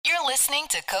listening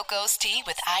to Coco's Tea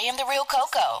with I Am the Real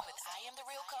Coco.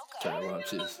 Trying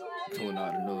to just doing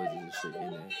all the noises and shit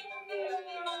in there.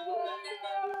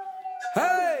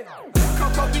 Hey!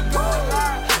 Coco be going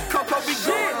live. Coco be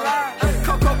going live.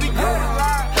 Coco be going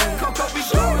live. Coco be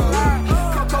going live.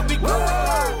 Coco be going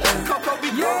live. Coco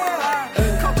be going live.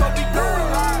 Coco be going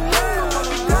live. Coco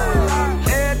be going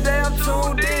live. Every day I'm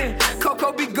tuned in.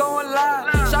 Coco be going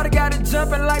live. Shawty got it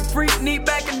jumping like Freak Neat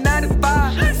back in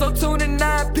 95. So tune in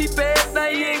 9 people,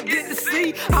 everything you ain't get to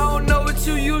see. I don't know what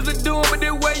you usually doing, but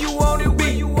the way you want it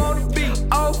be.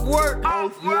 Off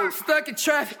work, stuck in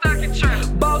traffic.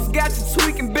 Boss got you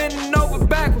tweaking, bending over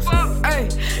backwards. Hey,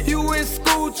 you in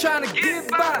school trying to get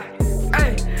by.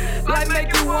 Hey, like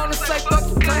make you wanna say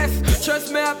fuck the classes.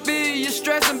 Trust me, I feel you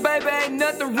stressing, baby, ain't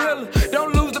nothing realer.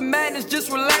 Don't lose the madness,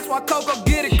 just relax while Coco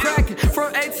get it cracking.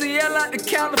 From ATL out to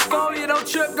California, don't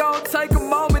trip, gon' take a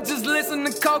moment, just listen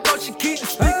to Coco, she keep the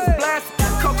speakers blasting.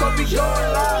 Coco be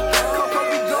going live, Coco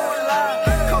be going live,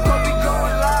 Coco be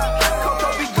going live. Coco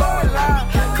be going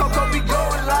live. Coco be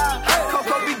going live.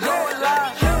 Coco be going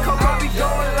live. Coco be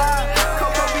going live.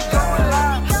 Coco be going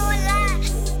live.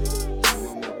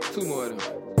 2 more of them.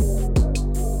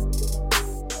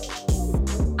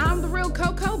 I'm the Real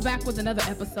Coco, back with another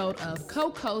episode of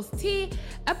Coco's Tea,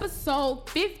 episode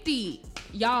 50.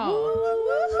 Y'all,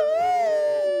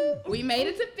 we made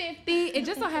it to 50. It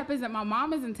just so happens that my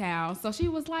mom is in town, so she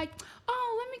was like,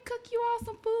 oh, let me cook you all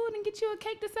some food and get you a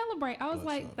cake to celebrate. I was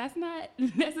like, that's not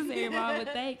necessary, Mom, but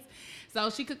thanks. So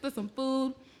she cooked us some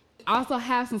food. Also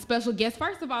have some special guests.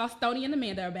 First of all, Stoney and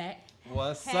Amanda are back.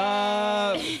 What's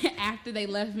up? After they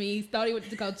left me, Stoney went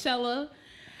to Coachella.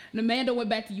 And Amanda went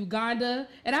back to Uganda.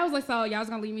 And I was like, so y'all was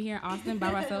going to leave me here in Austin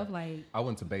by myself? Like, I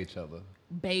went to Baychella.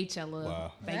 Baychella.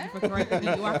 Wow. Thank you for correcting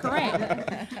me. You are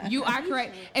correct. You are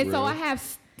correct. And so I have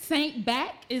Saint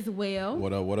back as well.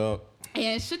 What up, what up?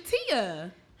 And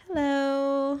Shatia.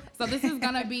 Hello. So this is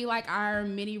going to be like our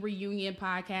mini reunion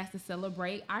podcast to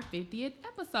celebrate our 50th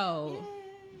episode. Yay.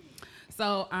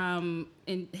 So, and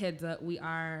heads up, we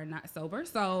are not sober.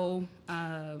 So,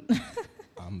 I'm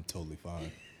totally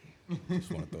fine.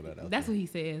 Just want to throw that out that's there. what he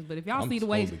says. But if y'all I'm see the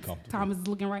way totally comfortable. Thomas is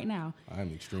looking right now. I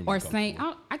am extremely Or comfortable. Saint.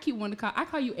 I keep wanting to call. I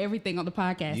call you everything on the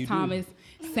podcast. You do. Thomas,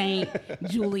 Saint,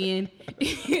 Julian,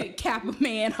 Kappa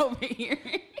man over here.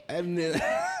 And then,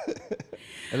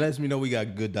 it lets me know we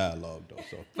got good dialogue, though.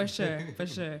 So For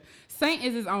sure. Saint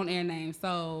is his own air name.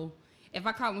 So if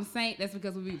I call him Saint, that's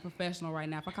because we're being professional right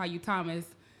now. If I call you Thomas,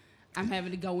 I'm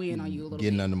having to go in on you a little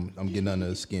bit. I'm getting under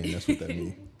the skin. That's what that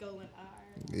means. Going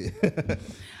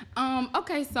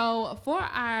Okay, so for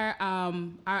our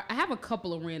I have a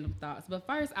couple of random thoughts, but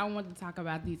first I wanted to talk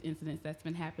about these incidents that's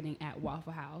been happening at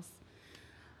Waffle House.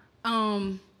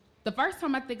 The first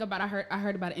time I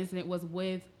heard about an incident was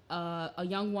with a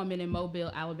young woman in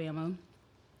Mobile, Alabama,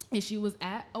 and she was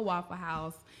at a Waffle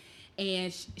House,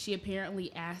 and she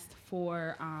apparently asked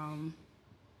for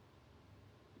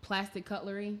plastic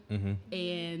cutlery,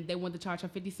 and they wanted to charge her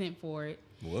 50 cents for it.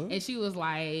 What? And she was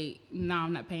like, no,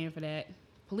 I'm not paying for that.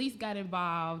 Police got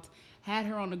involved, had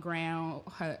her on the ground.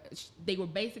 They were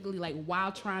basically like,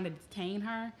 while trying to detain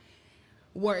her,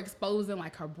 were exposing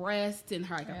like her breasts and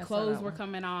her clothes were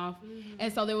coming off. Mm-hmm.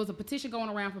 And so there was a petition going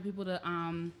around for people to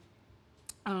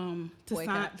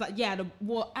boycott. sign,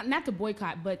 not to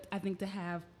boycott, but I think to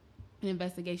have an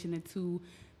investigation into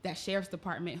that sheriff's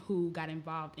department who got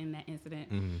involved in that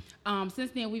incident. Mm-hmm.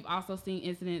 Since then, we've also seen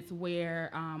incidents where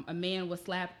a man was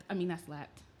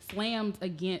slammed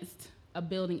against a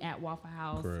building at Waffle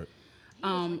House. Correct.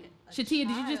 Shatia, did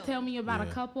you just tell me about a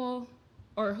couple?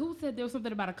 Or who said there was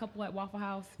something about a couple at Waffle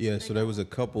House? Yeah, so there was a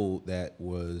couple that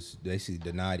was basically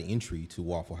denied entry to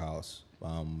Waffle House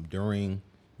during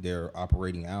their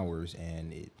operating hours,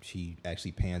 and she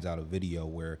actually pans out a video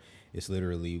where it's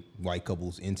literally white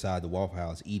couples inside the Waffle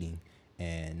House eating,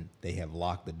 and they have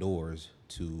locked the doors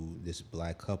to this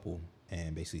black couple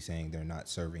and basically saying they're not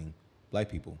serving black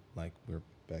people. Like, we're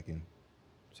back in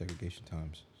segregation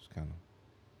times. It's kind of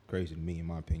crazy to me, in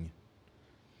my opinion.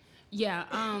 Yeah,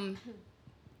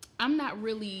 I'm not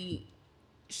really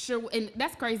sure, and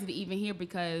that's crazy to even hear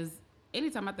because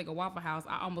anytime I think of Waffle House,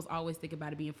 I almost always think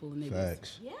about it being full of niggas.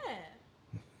 Facts. Yeah.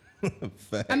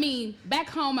 Facts. I mean, back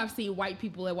home, I've seen white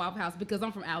people at Waffle House because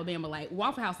I'm from Alabama. Like,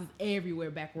 Waffle House is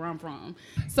everywhere back where I'm from.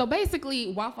 So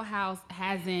basically, Waffle House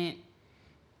hasn't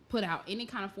put out any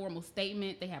kind of formal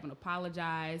statement. They haven't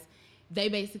apologized. They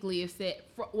basically have said,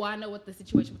 I know what the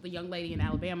situation with the young lady in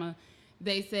Alabama.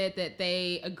 They said that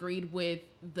they agreed with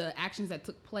the actions that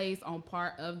took place on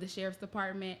part of the sheriff's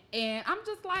department. And I'm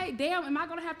just like, damn, am I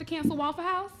going to have to cancel Waffle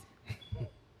House?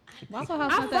 I Waffle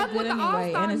House I not that fuck with good the anyway,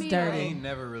 All-Star and it's meal. I dirty. ain't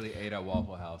never really ate at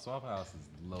Waffle House. Waffle House is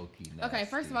low key nasty. Okay,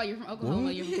 first of all, you're from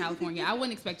Oklahoma, you're from California. I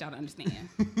wouldn't expect y'all to understand.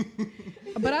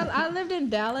 But I lived in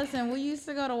Dallas, and we used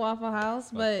to go to Waffle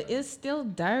House, but it's still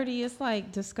dirty. It's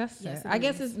like disgusting. Yes, it I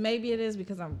guess is. maybe it is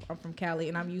because I'm from Cali,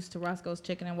 and I'm used to Roscoe's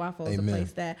Chicken and Waffles, a Amen.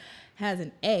 place that has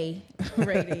an A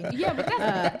rating. Yeah, but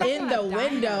that's In not the a diner.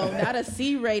 window, not a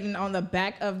C rating on the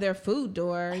back of their food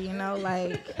door. You know,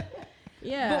 like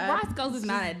yeah. But Roscoe's is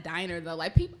not a diner though.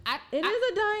 Like people, It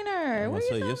is a diner. What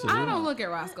are you yes, talking it I is. don't look at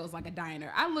Roscoe's like a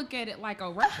diner. I look at it like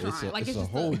a restaurant. It's a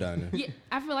just whole diner. Yeah,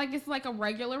 I feel like it's like a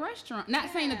regular restaurant.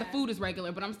 Not saying that the food is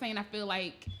regular, but I'm saying I feel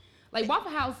like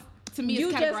Waffle House to me You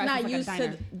is just categorized not as like used a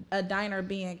diner. to a diner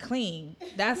being clean.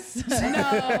 That's because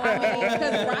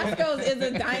Roscoe's is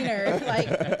a diner.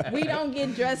 Like we don't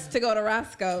get dressed to go to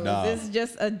Roscoe's. Nah. It's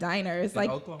just a diner. It's In like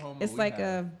Oklahoma, it's we like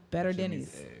have a better Jimmy's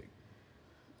Denny's. Egg.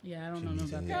 Yeah, I don't know about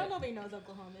Girl, that. nobody knows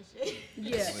Oklahoma shit.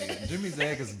 Yeah. Like, Jimmy's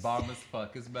Egg is bomb as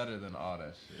fuck. It's better than all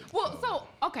that shit. Well, so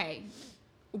okay,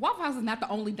 Waffle House is not the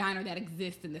only diner that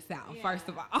exists in the South. Yeah. First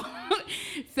of all,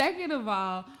 second of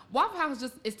all, Waffle House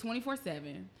just is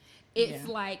 24/7. It's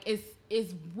Yeah. like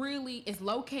it's really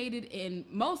located in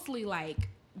mostly like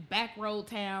back road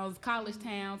towns, college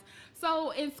towns.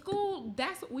 So in school,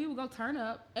 that's what we would go turn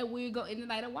up and we would go in the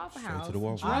night at Waffle Straight House. to the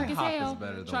Waffle drunk as IHOP hell, is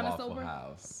better than trying to Waffle sober.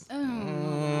 House.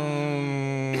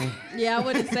 Yeah, I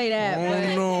wouldn't say that,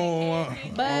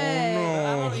 but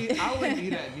I wouldn't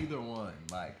eat at neither one.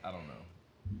 Like, I don't know.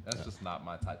 That's just not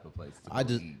my type of place to go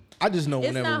eat. I just know it's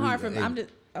whenever not we hard for me. ate-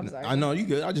 I'm sorry. I know you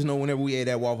good. I just know whenever we ate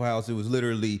at Waffle House, it was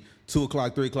literally 2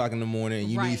 o'clock, 3 o'clock in the morning, and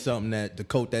you need Right. something to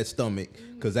coat that stomach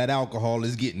because that alcohol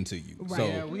is getting to you. Right. So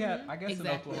Yeah, we had. I guess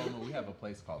Exactly. in Oklahoma we have a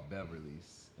place called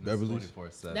Beverly's. And Beverly's? It's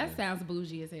 24/7. That sounds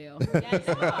bougie as hell. It's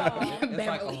like a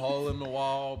Beverly. hole in the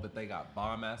wall, but they got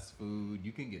bomb ass food.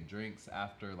 You can get drinks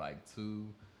after like 2,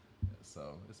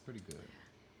 so it's pretty good.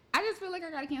 I just feel like I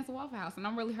gotta cancel Waffle House, and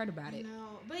I'm really hurt about it.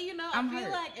 No, but I'm I feel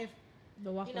hurt. like if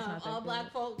the waffle's you know not that all good.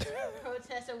 black folks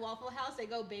protest at Waffle House, they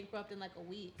go bankrupt in like a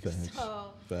week. Facts.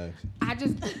 So Facts.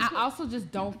 I also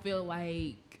just don't feel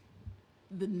like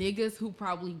the niggas who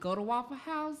probably go to Waffle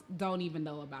House don't even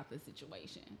know about the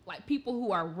situation. Like people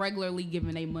who are regularly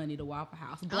giving their money to Waffle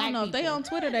House. I Black don't know if they people. on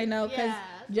Twitter they know because Yeah.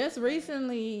 just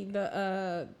recently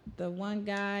the one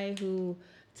guy who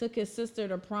took his sister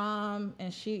to prom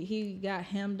and he got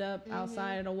hemmed up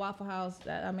outside of the Waffle House.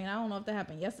 That I don't know if that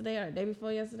happened yesterday or the day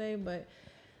before yesterday, but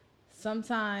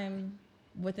sometime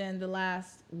within the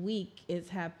last week it's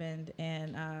happened.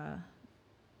 And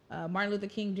Martin Luther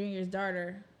King Jr.'s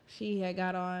daughter, she had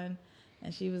got on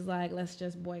and she was like, let's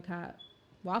just boycott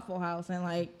Waffle House. And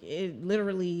like it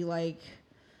literally like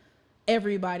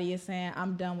everybody is saying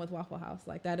I'm done with Waffle House.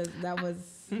 Like that was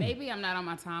Maybe I'm not on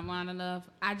my timeline enough.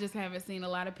 I just haven't seen a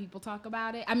lot of people talk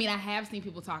about it. I mean, I have seen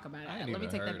people talk about I it. ain't Let me even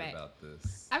take that heard back. about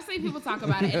this. I've seen people talk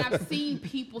about it, and I've seen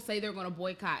people say they're going to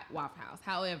boycott Waffle House.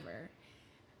 However,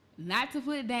 not to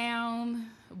put down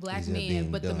black Is that men,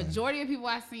 being but the done? majority of people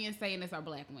I've seen saying this are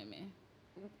black women.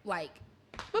 Like,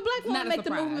 but black Not women a make the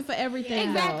surprise. movement for everything.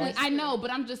 exactly. though. I know,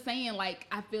 but I'm just saying, like,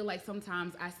 I feel like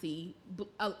sometimes I see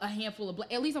a handful of,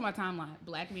 at least on my timeline,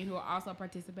 black men who are also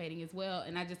participating as well.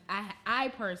 And I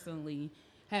personally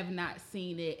have not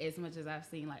seen it as much as I've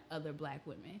seen, like, other black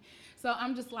women. So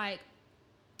I'm just like,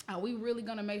 are we really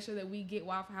going to make sure that we get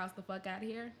Waffle House the fuck out of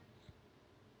here?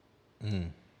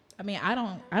 I mean, I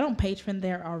don't patron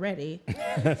there already, so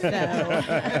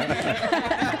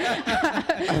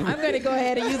I'm gonna go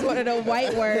ahead and use one of the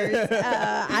white words.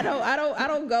 I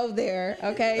don't go there.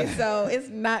 Okay, so it's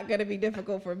not gonna be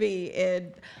difficult for me.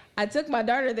 And I took my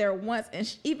daughter there once,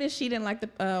 and even she didn't like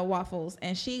the waffles,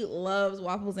 and she loves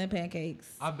waffles and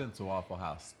pancakes. I've been to Waffle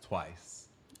House twice.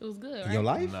 It was good, In right? your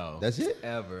life? No, That's it?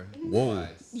 Ever. Whoa.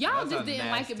 Twice. Y'all That's just how didn't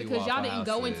like it nasty because y'all Waffle didn't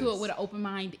go House into it is. with an open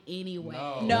mind anyway.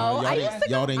 No. No, y'all I didn't- used to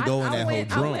y'all go. didn't go in that whole I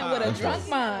drunk. went with a That's drunk right.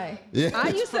 mind. Yeah. I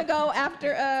used to go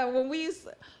after when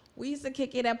we used to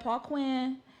kick it at Paul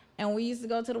Quinn, and we used to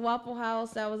go to the Waffle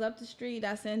House that was up the street.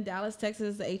 That's in Dallas,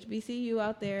 Texas, the HBCU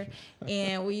out there,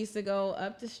 and we used to go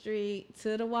up the street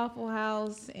to the Waffle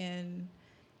House and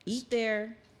eat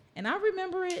there. And I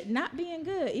remember it not being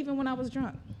good, even when I was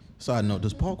drunk. Side note,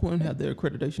 does Paul Quinn have their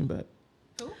accreditation back?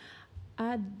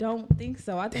 I don't think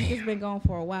so. I think it's been gone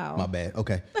for a while. My bad.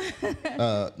 Okay.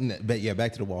 But yeah,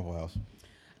 back to the Waffle House.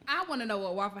 I want to know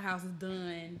what Waffle House has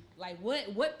done. Like,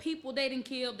 what people they done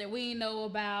killed that we didn't know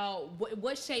about.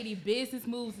 What shady business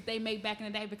moves that they make back in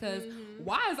the day. Because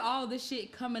why is all this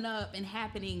shit coming up and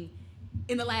happening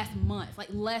in the last month? Like,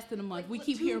 less than a month. We what,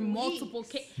 keep 2 hearing multiple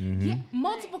weeks?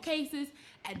 multiple cases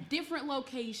at different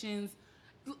locations.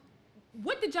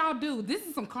 what did y'all do? This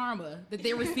is some karma that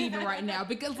they're receiving right now,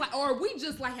 because like, or we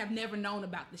just like have never known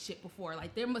about the shit before.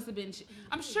 Like there must have been shit.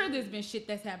 I'm sure there's been shit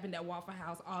that's happened at Waffle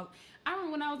House. I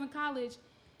remember when I was in college,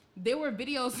 there were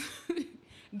videos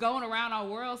going around on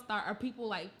World Star of people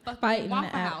like fucking Fighting Waffle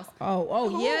the app. House.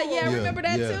 Yeah, I remember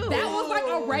that too. That was like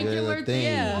a regular thing.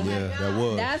 Yeah. that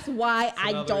was. That's why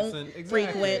I another don't reason- exactly.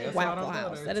 frequent That's why I Waffle don't go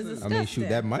House. there, That is too. I disgusting. I mean, shoot,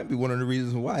 that might be one of the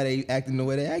reasons why they acting the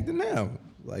way they acting now.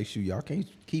 Like, shoot, y'all can't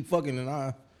keep fucking in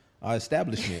our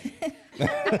establishment.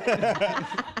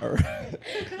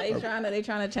 They trying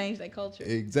to change their culture.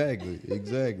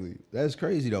 Exactly. That's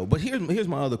crazy though. But here's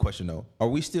my other question though. Are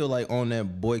we still like on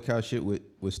that boycott shit with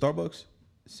Starbucks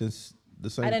since the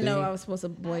same I didn't thing? know I was supposed to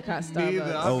boycott Neither.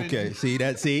 Starbucks.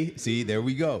 Okay, see, there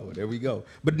we go.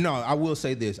 But no, I will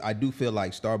say this. I do feel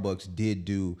like Starbucks did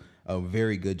do a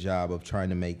very good job of trying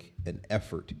to make an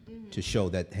effort to show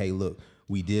that, hey, look,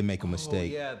 we did make a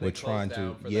mistake. yeah, they we're closed trying to,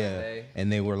 down for that day. and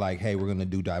they were like, hey, we're gonna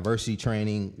do diversity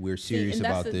training. We're serious And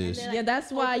that's about the- this. Yeah,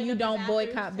 that's why Open you up the don't bathrooms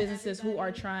boycott to businesses who are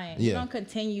everybody. trying. You Yeah. don't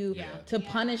continue to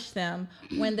punish them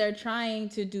when they're trying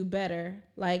to do better.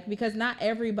 Like, because not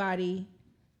everybody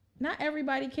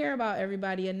care about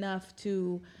everybody enough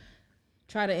to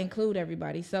try to include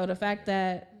everybody. So the fact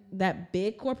that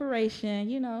big corporation,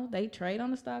 you know, they trade on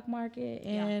the stock market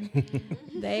and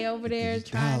they over there These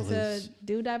trying dollars. to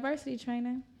do diversity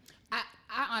training.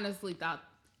 I honestly thought,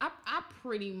 I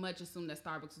pretty much assumed that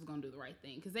Starbucks was going to do the right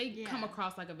thing, because they come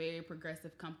across like a very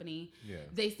progressive company. Yeah.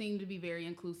 They seem to be very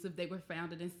inclusive. They were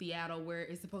founded in Seattle, where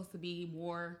it's supposed to be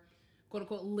more quote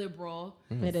unquote liberal.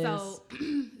 It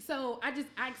So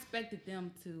I expected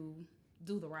them to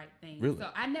do the right thing. Really? So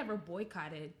I never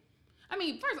boycotted. I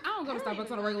mean, first, I don't go to Starbucks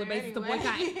even on a go regular there basis to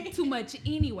anyway. boycott too much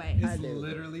anyway. It's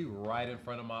literally right in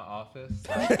front of my office.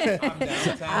 Like, I'm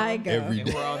downtown. I go. Every and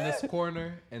day. we're on this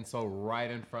corner, and so right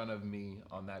in front of me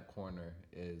on that corner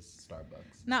is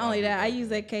Starbucks. Not So only that, I go use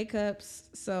there. their K-Cups,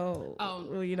 so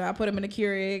Oh. you know, I put them in the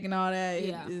Keurig and all that.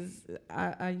 Yeah.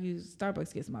 I use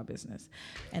Starbucks gets my business,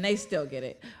 and they still get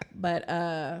it. But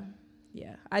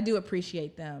yeah, I do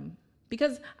appreciate them,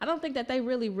 because I don't think that they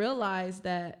really realize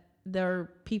that their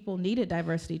people needed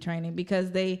diversity training,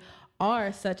 because they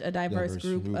are such a diverse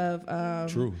group of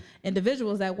True.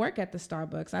 individuals that work at the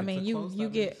Starbucks. I And mean, to you close you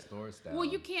that many get stores down. Well,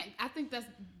 you can't. I think that's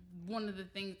one of the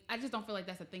things. I just don't feel like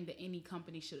that's a thing that any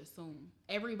company should assume.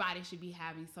 Everybody should be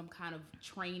having some kind of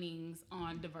trainings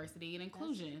on diversity and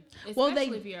inclusion, especially Well, they-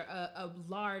 if you're a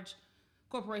large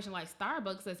corporation like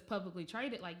Starbucks that's publicly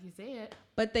traded, like you said.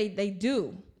 But they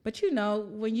do. But you know,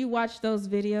 when you watch those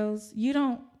videos, you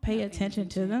don't pay attention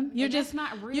to them. You're And that's just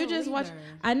not real You're just watch. either.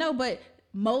 I know, but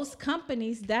most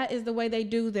companies, that is the way they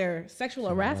do their sexual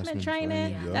harassment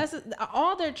training. training, That's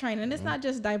all their training. It's not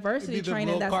just It'd be diversity the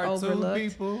training little that's cartoon overlooked.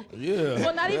 people. Yeah.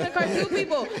 Well, not even cartoon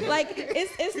people. Like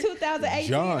it's 2018.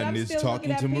 John and I'm is still talking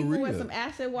looking at to people Maria. with some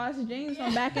acid wash jeans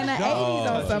from back in the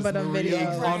 80s on some of them Maria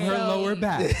videos. on her So- lower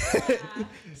back.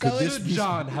 So this Should be-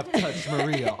 John have touched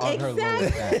Maria on her lower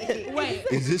back? Wait.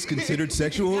 Is this considered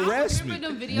sexual Y'all harassment?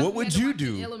 remember them videos What we would had to you watch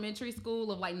in do? elementary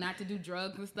school of like not to do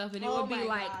drugs and stuff, and it Oh would be my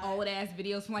like God. old ass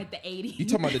videos from like the 80s. You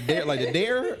talking about the dare,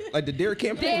 like the dare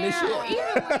campaign and Dare, or shit?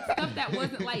 even like stuff that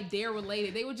wasn't like Dare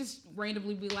related. They would just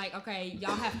randomly be like, "Okay,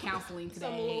 y'all have counseling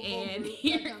Some today," local and group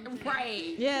here, that comes in.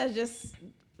 right? Yeah, it's just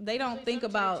they don't Like think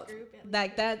some church about group and-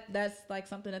 like that. That's like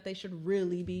something that they should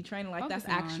really be training. Like that's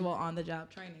Focus on. actual on the job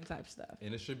training type stuff.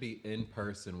 And it should be in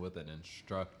person with an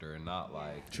instructor, not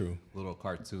like True. little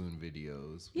cartoon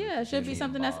videos. Yeah, with it should be Jenny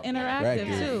something that's and Bob. interactive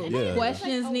Interactive, too. yeah.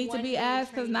 Questions Like a need to be one-day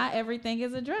asked because training. not everything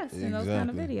is addressed in those kind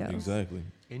of videos. Exactly.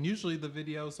 And usually the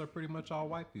videos are pretty much all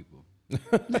white people.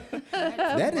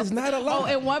 That is not a Oh, lot.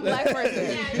 and one black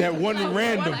person. That one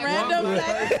random. One random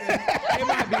black. It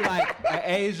might be like an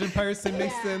Asian person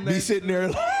mixed in Be there. sitting there.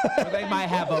 Or they might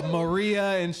have a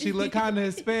Maria and she look kind of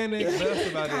Hispanic. That's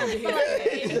about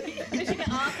it. But she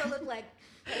can also look like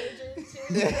pages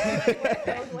too. Like,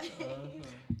 both ways.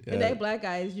 And that black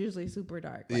guy is usually super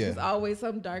dark. Like, Yeah. There's always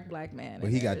some dark black man. But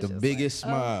in he there. got It's the just biggest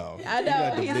like, oh. smile. I He know,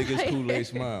 got the he's biggest like- Kool-Aid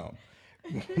smile.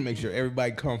 Make sure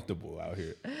everybody comfortable out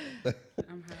here. I'm high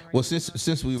right Well,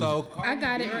 since we So I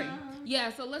got it right.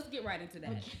 Yeah, so let's get right into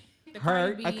that. The her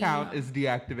Cardi B, account is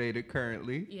deactivated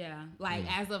currently. yeah, like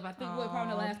as of I think what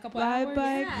probably the last couple Bye hours.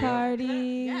 bye,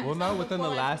 Cardi. Well, no, within the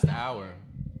last hour,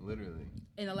 literally.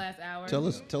 In the last hour. tell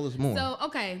us more. So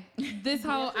okay, this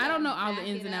whole I don't know all the Back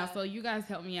ins it and outs, up. so you guys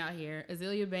help me out here.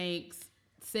 Azealia Banks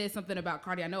said something about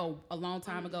Cardi. I know a long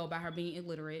time ago about her being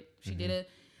illiterate. She did it.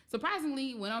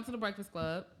 Surprisingly, went on to the Breakfast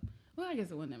Club. Well, I guess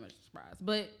it wasn't that much surprise,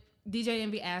 but DJ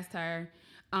Envy asked her,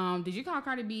 "Did you call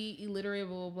Cardi B illiterate?"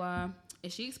 Blah blah blah.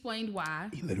 And she explained why.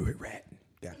 Illiterate rat.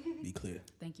 Got to be clear.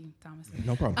 Thank you, Thomas.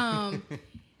 No problem.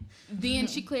 Then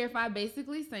she clarified,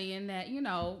 basically saying that, you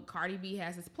know, Cardi B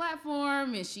has this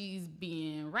platform and she's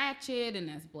being ratchet, and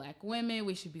as Black women,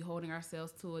 we should be holding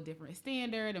ourselves to a different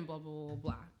standard and blah, blah, blah,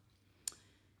 blah.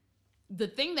 The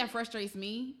thing that frustrates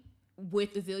me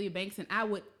with Azealia Banks, and I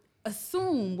would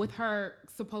assume with her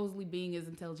supposedly being as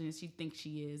intelligent as she thinks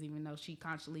she is, even though she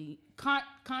constantly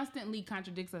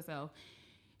contradicts herself,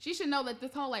 she should know that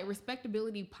this whole like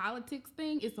respectability politics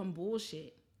thing is some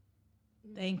bullshit.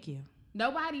 Thank you.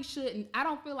 Nobody shouldn't. I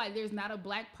don't feel like there's not a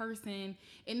Black person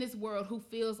in this world who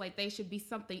feels like they should be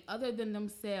something other than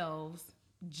themselves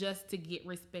just to get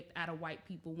respect out of white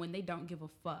people when they don't give a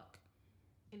fuck.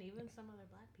 And even some other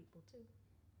Black people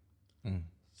too.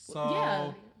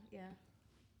 So Yeah.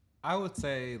 I would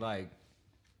say like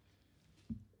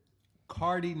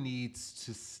Cardi needs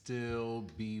to still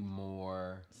be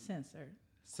more censored,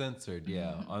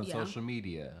 on Yeah. social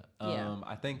media. Yeah.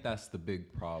 I think that's the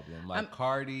big problem. Like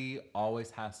Cardi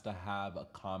always has to have a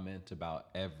comment about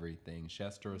everything. She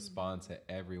has to respond to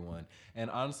everyone. And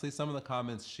honestly, some of the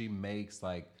comments she makes,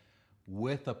 like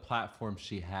with a platform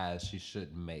she has, she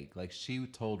shouldn't make. Like she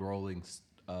told Rolling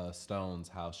Stones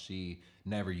how she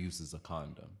never uses a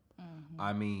condom.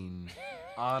 I mean,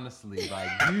 honestly, like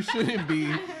you shouldn't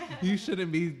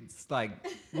be like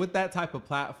with that type of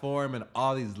platform and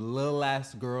all these little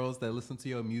ass girls that listen to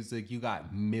your music. You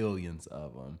got millions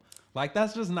of them. Like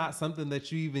that's just not something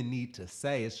that you even need to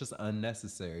say. It's just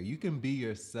unnecessary. You can be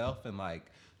yourself and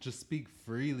like just speak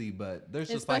freely, but there's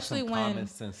just like some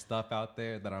comments and stuff out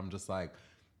there that I'm just like,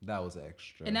 that was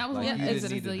extra. And that was like, what you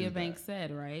didn't need to do Azealia Banks that.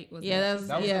 said, right? That was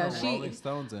in a Rolling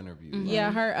Stones interview.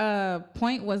 Yeah, her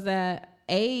point was that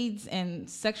AIDS and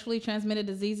sexually transmitted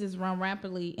diseases run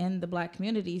rampantly in the Black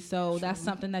community. So that's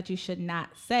something that you should not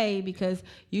say, because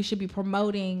you should be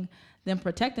promoting them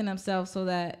protecting themselves so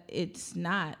that it's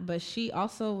not. But she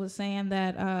also was saying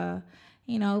that,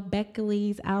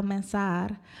 Beckley's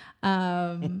Almanzar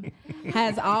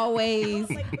has always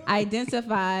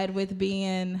identified with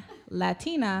being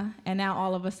Latina, and now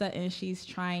all of a sudden she's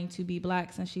trying to be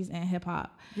Black since she's in hip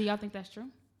hop. Do y'all think that's true?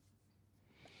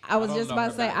 I was just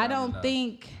about to say, I don't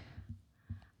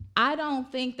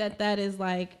think that is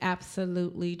like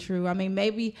absolutely true. I mean,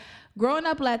 maybe growing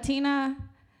up Latina,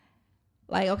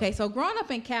 like, okay, so growing up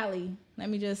in Cali,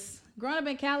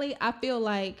 I feel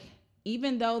like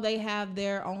even though they have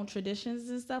their own traditions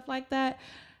and stuff like that,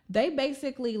 they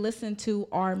basically listen to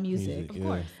our music. Of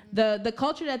course. The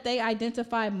culture that they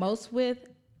identify most with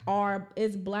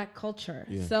is Black culture.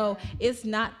 Yeah. So it's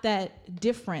not that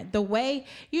different. The way,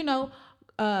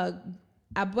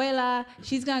 abuela,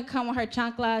 she's gonna come with her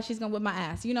chancla, she's gonna whip my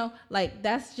ass. Like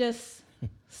that's just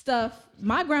stuff.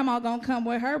 My grandma gonna come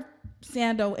with her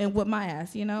sandal and whip my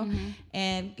ass.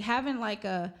 And having like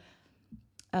a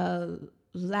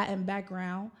Latin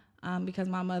background, because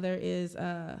my mother is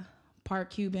part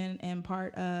Cuban and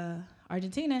part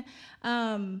Argentina,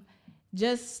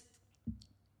 just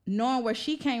knowing where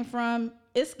she came from,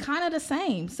 it's kind of the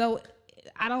same. So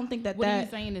I don't think that what are you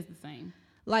saying is the same?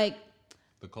 Like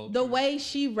the culture. The way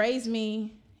she raised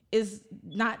me is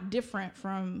not different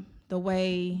from the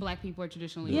way Black people are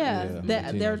traditionally raised.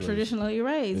 They're traditionally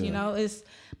raised. It's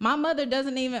my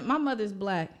mother's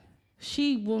Black.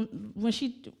 She will,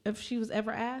 if she was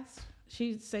ever asked,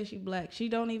 she'd say she's Black. She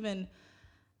don't even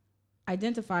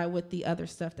identify with the other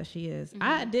stuff that she is. Mm-hmm.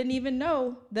 I didn't even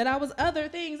know that I was other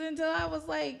things until I was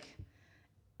like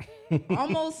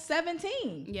almost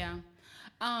 17. Yeah.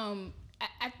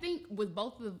 I think with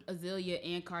both of Azealia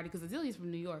and Cardi, because Azalea's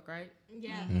from New York, right?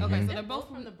 Yeah. Mm-hmm. Okay, so they're both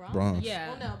from the Bronx. Yeah.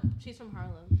 Well, no, she's from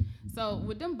Harlem. So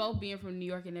with them both being from New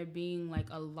York and there being like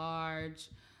a large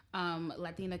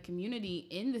Latina community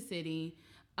in the city,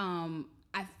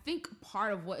 I think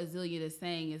part of what Azealia is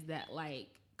saying is that like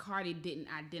Cardi didn't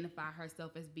identify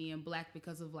herself as being Black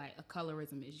because of like a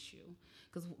colorism issue.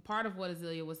 Because part of what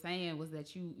Azealia was saying was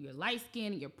that you're light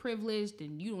skinned, you're privileged,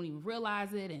 and you don't even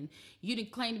realize it, and you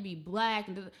didn't claim to be Black.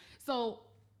 So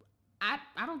I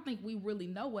don't think we really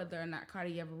know whether or not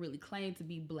Cardi ever really claimed to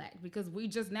be Black, because we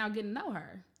just now getting to know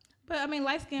her. But I mean,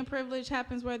 light skin privilege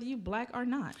happens whether you Black or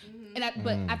not. Mm-hmm.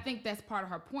 But I think that's part of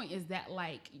her point, is that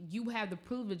like you have the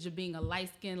privilege of being a light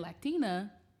skinned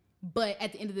Latina, but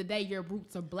at the end of the day, your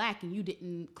roots are Black and you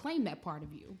didn't claim that part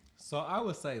of you. So I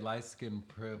would say light skin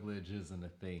privilege isn't a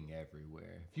thing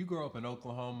everywhere. If you grow up in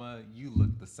Oklahoma, you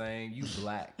look the same. You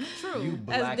black. True. You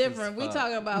black That's different. We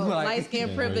talking about Like- light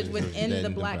skin privilege within the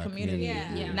black community,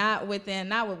 Yeah. not with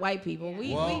white people.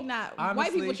 We not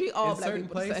white people treat all in black certain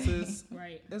people the same. places,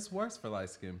 Right. it's worse for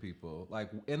light skinned people, like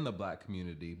in the black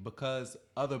community, because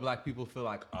other black people feel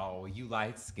like, oh, you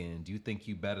light skinned, you think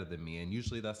you better than me, and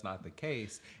usually that's not the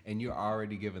case, and you're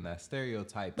already given that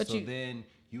stereotype. But so then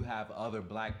you have other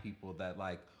black people that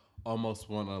like almost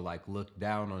want to like look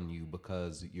down on you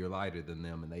because you're lighter than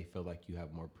them, and they feel like you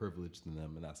have more privilege than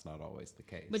them, and that's not always the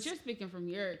case. But you're speaking from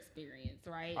your experience,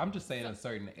 right? I'm just saying in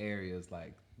certain areas,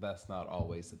 like that's not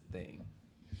always a thing.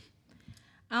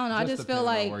 I don't know. I Just just feel depending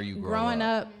on like where you grow growing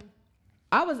up.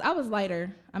 up, I was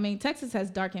lighter. I mean, Texas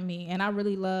has darkened me, and I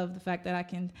really love the fact that I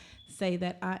can say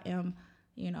that I am,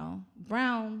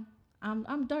 brown.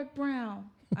 I'm dark brown.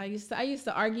 I used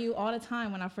to argue all the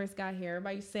time when I first got here.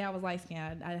 Everybody used to say I was light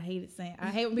skinned. I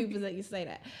hate when people that you say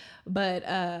that. But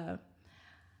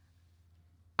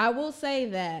I will say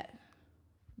that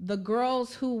the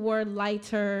girls who were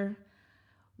lighter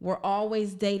were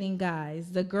always dating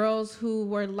guys. The girls who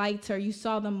were lighter, you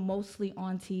saw them mostly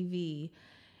on TV.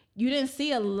 You didn't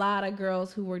see a lot of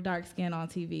girls who were dark skinned on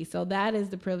TV. So that is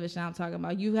the privilege that I'm talking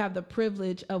about. You have the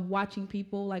privilege of watching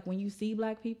people, like when you see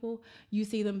black people, you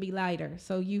see them be lighter.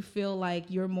 So you feel like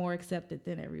you're more accepted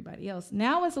than everybody else.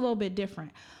 Now it's a little bit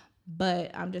different.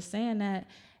 But I'm just saying that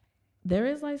there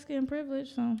is light skin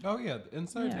privilege. So Oh yeah, in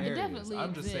certain Yeah. It areas. definitely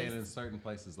I'm just saying in exists. certain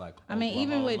places like I mean,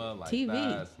 even with Oklahoma, like, TV.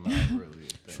 that's not really a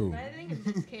thing. True. But I think in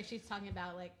this case, she's talking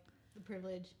about like the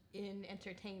privilege in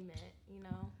entertainment,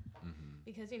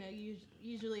 because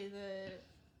usually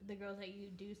the girls that you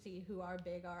do see who are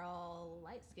big are all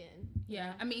light skinned.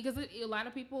 Yeah, I mean, because a lot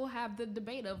of people have the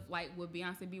debate of like, would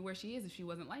Beyonce be where she is if she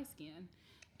wasn't light skinned?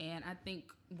 And I think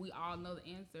we all know the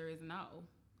answer is no.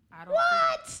 I don't.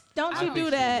 what? Don't I you think do she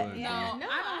that? would. No, No,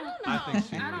 I don't know. I think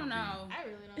she I would don't be. know. I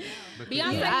really don't know. Because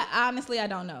Beyonce- Yeah, honestly, I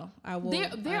don't know. I will.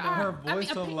 There I are her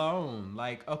voice I mean, alone,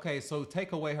 like, okay, so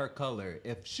take away her color.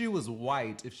 If she was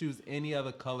white, if she was any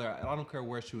other color, I don't care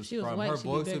where she was She was from, white, her she'd be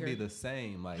voice would be bigger. the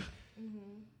same. Like,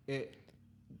 it.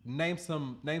 Name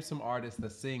some artists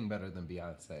that sing better than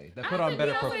Beyonce. That I put don't on think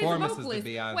better Beyonce is a performances than vocalist.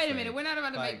 Beyonce. Wait a minute, we're not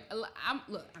about to Like,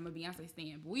 I'm a Beyonce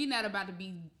stan, but we're not about to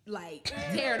be like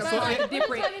tearing So apart the if- different.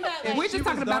 we're talking about, like, We're she just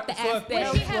talking was about the dark- so if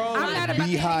aesthetic. Kelly Rowland- I'm not about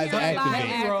Beehive to hear everybody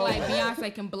activate. act like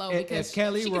Beyonce can blow because if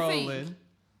Kelly she can sing. Rowland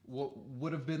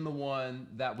would have been the one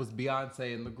that was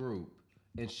Beyonce in the group,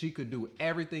 and she could do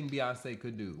everything Beyonce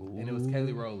could do, and it was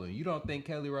Kelly Rowland. You don't think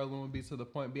Kelly Rowland would be to the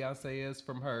point Beyonce is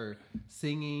from her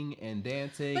singing and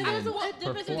dancing But and there's a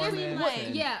difference between, performance like-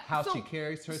 and Yeah, how so- she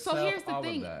carries herself, So here's the all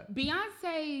thing: of that.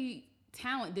 Beyonce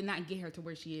talent did not get her to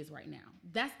where she is right now.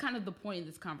 That's kind of the point of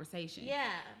this conversation. Yeah.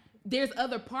 There's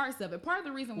other parts of it. Part of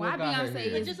the reason why What got her Beyonce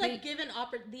here? is But just like big- given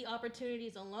the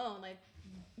opportunities alone, like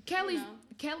Kelly's you know.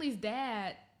 Kelly's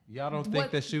dad. Y'all don't think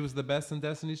what- that she was the best in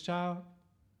Destiny's Child?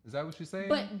 Is that what you're saying?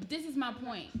 But this is my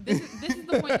point. This is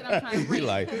the point that I'm trying to bring.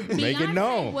 Like, Beyonce make it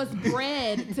known. was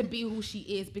bred to be who she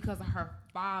is because of her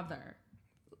father.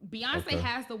 Beyonce Okay.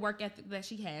 has the work ethic that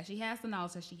she has. She has the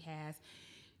knowledge that she has.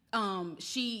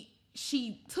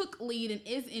 She took lead and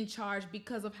is in charge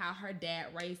because of how her dad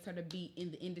raised her to be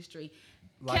in the industry.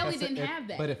 Like I Kelly said, didn't have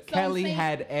that. But if So I'm Kelly saying-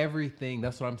 had everything,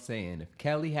 that's what I'm saying. If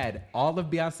Kelly had all of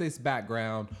Beyonce's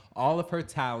background, all of her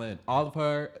talent, all of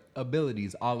her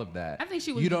abilities, all of that, I think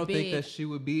she would You be don't think big. that she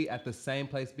would be at the same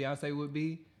place Beyonce would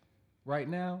be right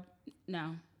now?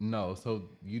 no. No. So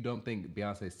you don't think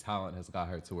Beyonce's talent has got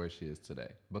her to where she is today?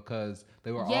 Because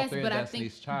they were all Yes, three in but I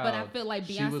Destiny's think- Child. but I feel like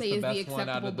she was Beyonce is the best one out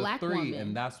acceptable of the black three, woman.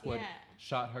 and that's what Yeah.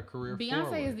 shot her career Beyonce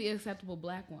forward. is the acceptable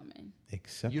black woman.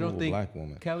 Acceptable You don't think black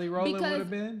woman. Kelly Rowland would Because have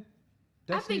been?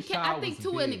 I Destiny's think Child was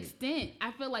to an big. extent,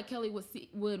 I feel like Kelly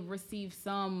would receive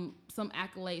some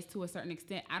accolades to a certain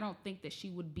extent. I don't think that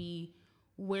she would be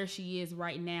where she is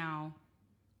right now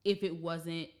if it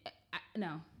wasn't.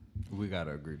 No, We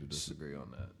gotta agree to disagree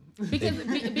on that. because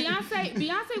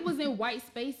Beyonce was in white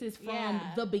spaces from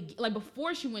Yeah. the like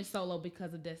before she went solo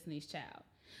because of Destiny's Child.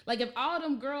 Like if all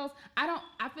them girls,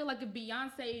 I feel like if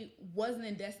Beyonce wasn't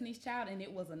in Destiny's Child and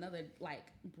it was another like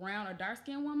brown or dark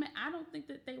skinned woman, I don't think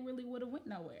that they really would have went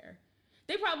nowhere.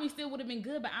 They probably still would have been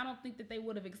good, but I don't think that they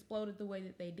would have exploded the way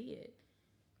that they did.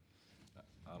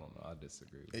 I don't know. I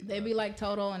disagree. With They'd that. be like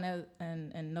Toto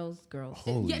and those girls.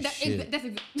 Holy shit.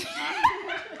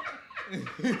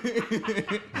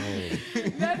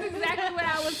 That's exactly what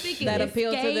I was thinking. That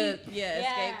appeal to the Escape,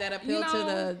 escape. That appeal You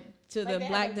know, to the like they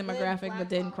black have a good demographic, black but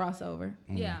didn't following. cross over.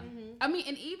 Yeah. I mean,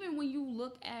 and even when you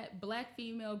look at black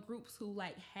female groups who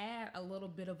like had a little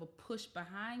bit of a push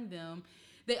behind them,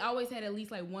 they always had at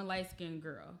least like one light-skinned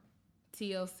girl.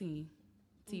 TLC.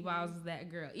 T-Boz was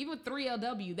that girl. Even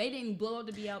 3LW, they didn't blow up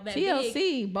to be out that TLC,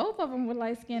 big. both of them were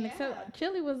light skinned, except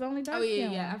Chili was the only dark Oh yeah,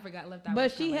 skinned. yeah, I forgot left out.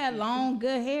 But she had long,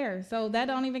 good hair, so that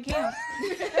don't even count.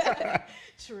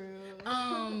 True.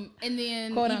 And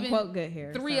then Quote even unquote good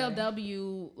hair.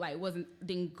 3LW like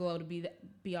didn't grow to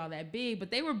be all that big,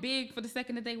 but they were big for the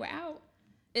second that they were out.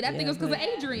 And I think it was because of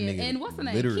Adrian Nigga, and what's her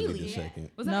name, literally Keely. the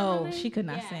second. Was that No, her name? she could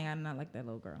not Yeah. sing. I'm not like that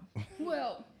little girl.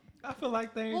 Well, I feel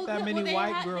like there ain't Well, that well, many they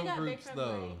white had- they girl got big groups from,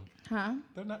 though. like- Huh?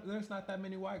 There's not that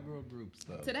many white girl groups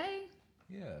though. today,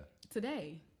 Yeah.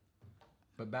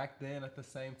 But back then, at the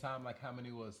same time, like how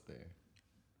many was there?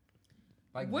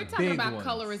 Like we're talking big about ones.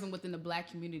 colorism within the black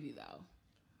community, though.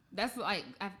 That's like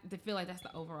I feel like that's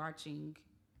the overarching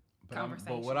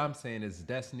conversation. But what I'm saying is,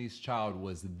 Destiny's Child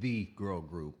was the girl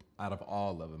group out of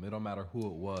all of them. It don't matter who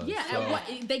it was. yeah, So- and what,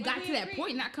 they got we to that agree.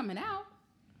 point, not coming out.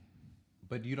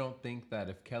 But you don't think that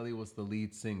if Kelly was the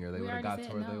lead singer, they We would have got already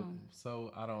to where said they. no.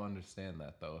 So I don't understand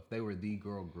that though. If they were the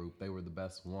girl group, they were the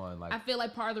best one. Like I feel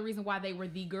like part of the reason why they were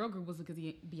the girl group was because of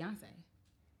Beyonce.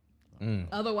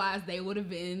 Otherwise, they would have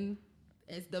been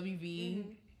SWV,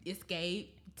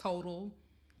 Escape, Total.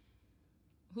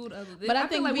 Who'd other? But I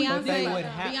think feel like we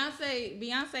can say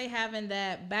Beyonce having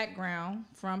that background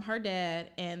from her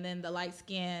dad, and then the light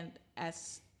skin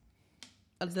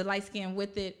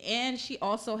with it, and she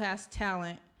also has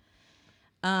talent.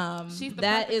 She's the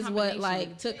That perfect is what combination.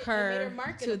 like took It made her her to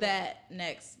marketable. that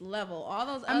next level. All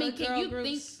those I other mean, can girl you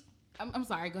groups. think? I'm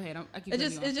sorry. Go ahead. I keep It's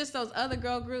cutting you it's off. just those other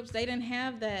girl groups. They didn't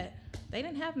have that. They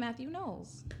didn't have Matthew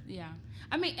Knowles. Yeah.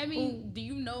 I mean, do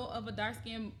you know of a dark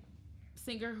skinned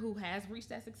singer who has reached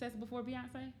that success before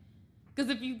Beyonce? Because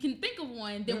if you can think of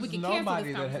one, then we there's can cancel nobody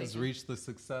this that conversation. has reached the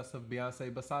success of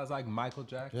Beyonce besides like Michael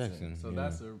Jackson. So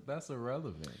yeah. that's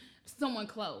irrelevant. Someone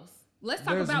close. Let's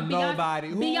talk There's about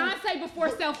nobody. Beyonce before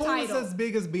Who is self-titled. as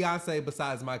big as Beyonce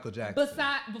besides Michael Jackson?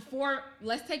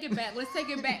 Let's take it back.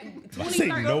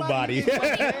 2013. Nobody.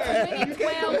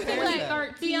 2012,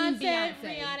 2013, Beyonce, Beyonce.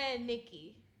 Rihanna, and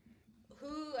Nicki.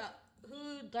 Who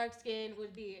dark skin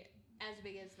would be as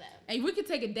big as them? And we could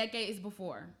take it decades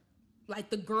before. Like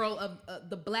the girl of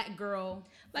the black girl.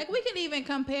 Like we can even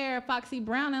compare Foxy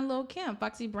Brown and Lil' Kim.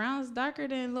 Foxy Brown's darker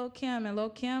than Lil' Kim, and Lil'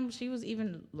 Kim, she was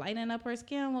even lightening up her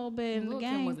skin a little bit in Lil' the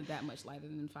Kim game. wasn't that much lighter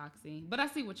than Foxy, but I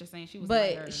see what you're saying. She was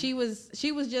But lighter. she was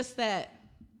just that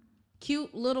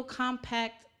cute little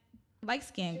compact light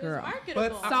skinned It was girl. marketable.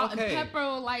 But Salt okay. and pepper,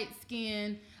 light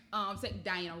skin. Say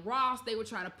Diana Ross. They were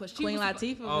trying to push. She Queen was-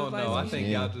 Latifah Oh was no, I light think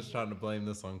skinned. y'all just trying to blame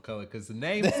this on color. Because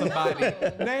name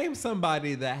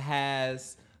somebody that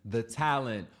has the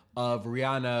talent of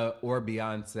Rihanna or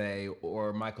Beyonce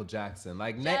or Michael Jackson.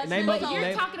 Like Jasmine name Sullivan. a You're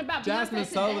name, talking about Jasmine Beyonce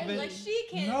today. Sullivan. Like, she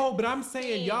can No, but I'm saying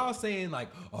sing. y'all saying like,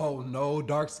 oh no,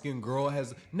 dark skinned girl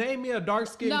has. Name me a dark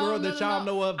skinned girl that no, y'all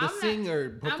no. know of to I'm not- sing or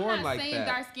perform I'm not like saying that.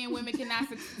 dark-skinned women cannot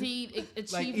succeed.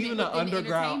 Achievement Like even an within the underground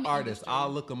entertainment artist, industry. I'll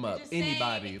look them up. just saying-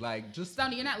 Anybody, like just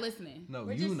Sonny, you're not listening. no,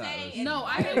 We're you just not. saying- listening. No,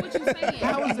 I hear what you're saying.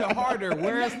 How is it harder?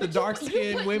 Where's the dark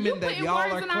skinned you women put- that you y'all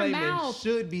putting are words in our claiming mouth.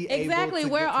 should be Exactly. able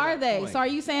to Where get to are that they? point? So are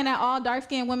you saying that all dark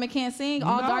skinned women can't sing?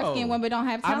 All No. dark skinned women don't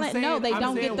have I'm talent? saying- No, they I'm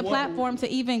don't saying get the what- platform to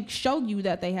even show you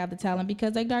that they have the talent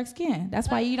because they dark skinned. That's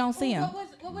why you don't see them.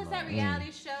 What was that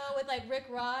reality show with like Rick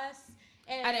Ross?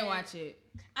 And I didn't watch it.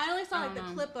 I only saw I like the don't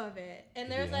know. clip of it, and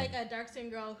there's like a dark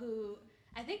skinned girl who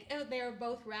I think they were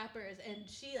both rappers, and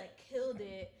she like killed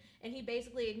it, and he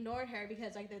basically ignored her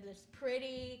because like they're this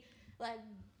pretty like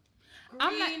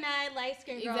I'm not- green-eyed light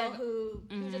skinned girl Exactly. who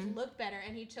just looked better,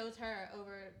 and he chose her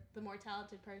over the more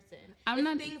talented person. I'm It's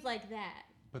not- things like that.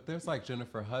 But there's like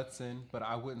Jennifer Hudson, but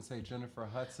I wouldn't say Jennifer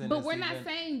Hudson. But is we're not even-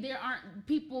 saying there aren't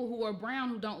people who are brown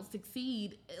who don't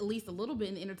succeed at least a little bit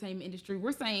in the entertainment industry.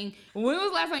 We're saying, when was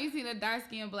the last time you seen a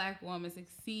dark-skinned black woman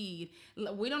succeed?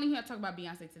 We don't even have to talk about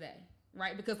Beyonce today,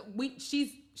 right? Because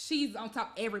she's on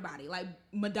top of everybody. Like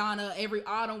Madonna,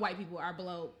 all them white people are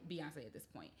below Beyonce at this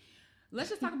point. Let's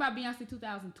just talk about Beyonce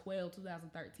 2012,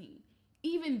 2013.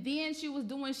 Even then, she was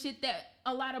doing shit that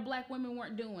a lot of black women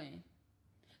weren't doing.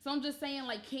 So I'm just saying,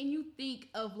 like, can you think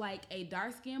of like a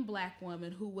dark-skinned black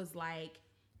woman who was like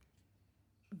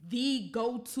the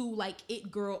go-to like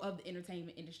it girl of the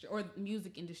entertainment industry or the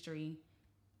music industry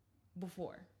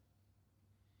before?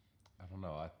 I don't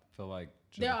know. I feel like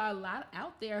There are a lot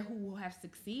out there who have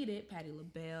succeeded. Patti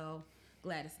LaBelle,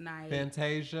 Gladys Knight,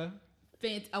 Fantasia.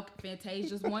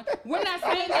 Fantasia's one. We're not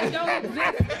saying they don't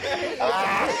exist.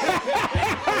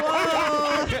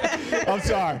 I'm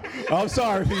sorry. I'm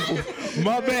sorry, people.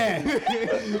 My bad.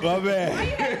 My bad.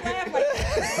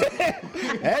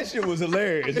 That shit was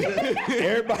hilarious.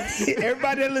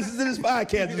 Everybody that listens to this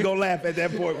podcast is gonna laugh at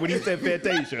that point when he said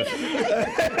Fantasia. Y'all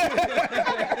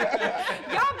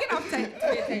get off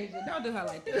Fantasia. Don't do her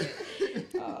like that.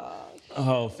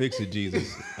 Oh, fix it,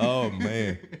 Jesus. Oh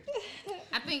man.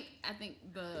 I think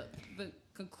the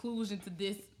conclusion to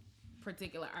this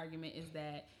particular argument is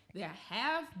that there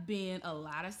have been a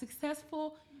lot of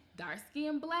successful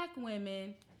dark-skinned black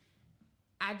women.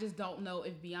 I just don't know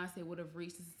if Beyonce would have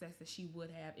reached the success that she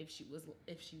would have if she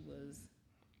was.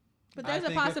 But there's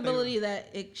a possibility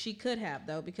that she could have,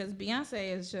 though, because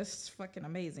Beyonce is just fucking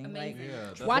amazing. Like,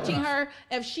 watching her,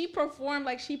 if she performed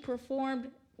like she performed,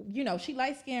 you know, she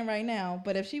light-skinned right now,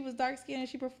 but if she was dark-skinned and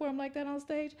she performed like that on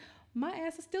stage, my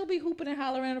ass would still be hooping and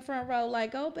hollering in the front row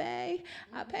like, oh, babe,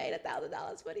 I paid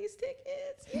 $1,000 for these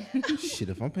tickets. Yeah. Shit,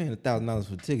 if I'm paying $1,000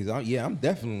 for tickets, I'm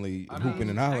definitely hooping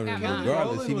and hollering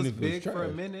regardless, even if big it's trash. for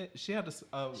a minute. She had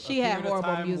she had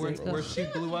horrible music where she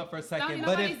blew up for a second.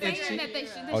 But if she,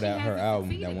 that her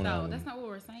album, that one album. That's not what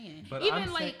we're saying. But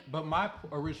but my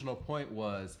original point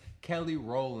was Kelly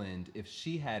Rowland. If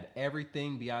she had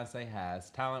everything Beyonce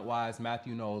has, talent-wise,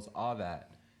 Matthew Knowles, all that,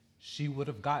 she would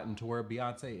have gotten to where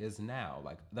Beyonce is now.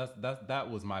 Like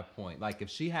that was my point. Like if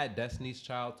she had Destiny's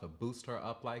Child to boost her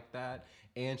up like that,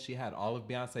 and she had all of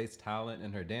Beyonce's talent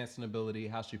and her dancing ability,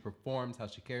 how she performs, how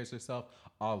she carries herself,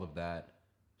 all of that,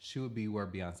 she would be where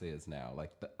Beyonce is now.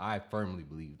 Like I firmly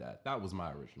believe that. That was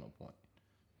my original point.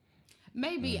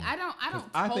 Maybe I don't.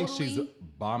 I think she's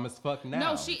bomb as fuck now.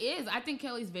 No, she is. I think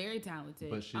Kelly's very talented.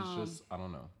 But she's just I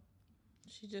don't know.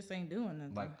 She just ain't doing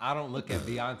nothing. Like I don't look at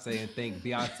Beyonce and think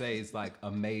Beyonce is like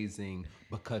amazing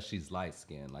because she's light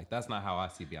skinned. Like that's not how I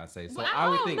see Beyonce. So I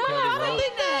would think Kelly Rowland.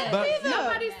 But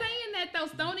nobody's saying that though,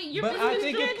 Stoney. But I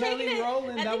think if Kelly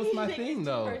Rowland, that was my thing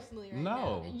though.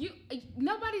 No,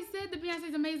 nobody said that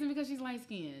Beyonce's amazing because she's light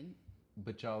skinned.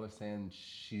 But y'all are saying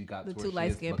she got the to two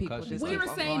light skinned people. We were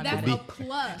saying that's a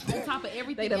plus on top of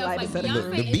everything else. Like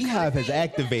Beyonce the Beehive has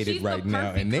activated right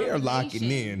now, and they are locking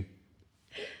in.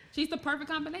 She's the perfect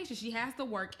combination. She has the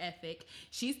work ethic.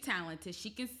 She's talented. She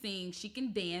can sing. She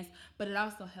can dance. But it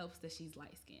also helps that she's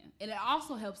light skinned, and it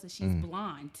also helps that she's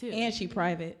blonde too. And she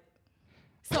private.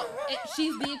 So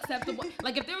she's the acceptable.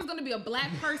 Like if there was gonna be a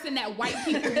black person that white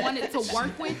people wanted to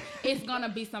work with, it's gonna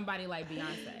be somebody like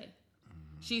Beyonce.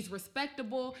 She's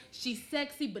respectable. She's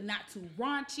sexy, but not too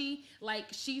raunchy. Like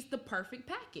she's the perfect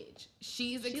package.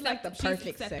 She's like the perfect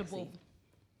acceptable. Sexy.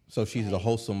 So she's the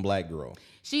wholesome black girl.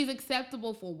 She's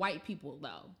acceptable for white people,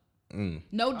 though.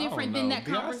 No different than that.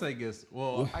 Beyonce gets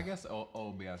I guess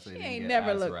old Beyonce ain't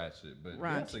never looked ratchet, but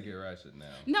Beyonce get ratchet now.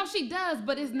 No, she does,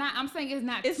 but it's not. I'm saying it's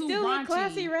not. It's too still raunchy. A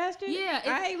classy ratchet. Yeah,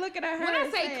 I ain't looking at her. When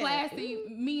I say classy,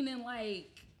 meaning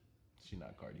like she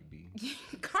not Cardi B.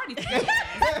 Cardi B.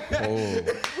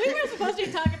 We were supposed to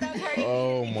be talking about Cardi B.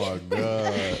 Oh my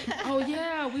god. Oh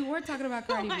yeah, we were talking about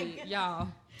Cardi B, y'all.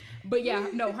 But yeah,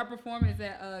 no, her performance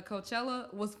at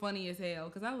Coachella was funny as hell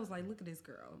because I was like, look at this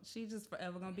girl. She's just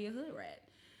forever gonna be a hood rat.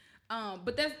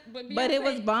 But it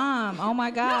was bomb. Oh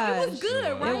my gosh. No, it was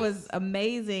good, right? It was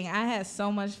amazing. I had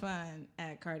so much fun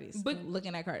at Cardi's.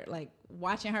 Looking at Cardi, like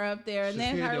watching her up there, and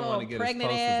then her little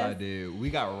pregnant ass. As I did. We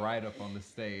got right up on the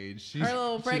stage. Her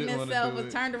little pregnant self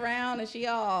was turned around, and she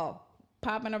all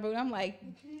popping her booty. I'm like,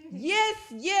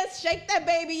 yes, shake that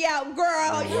baby out,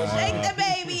 girl. You shake the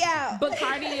baby out. But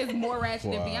Cardi is more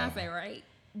ratchet than Beyonce, right?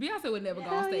 Beyonce would never go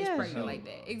on stage pregnant like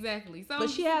that. Exactly. So, but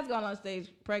she has gone on stage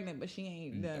pregnant, but she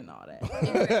ain't done all that.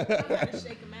 I'm gonna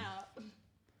shake them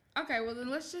out. Okay, well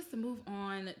then let's just move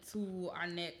on to our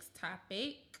next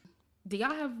topic. Do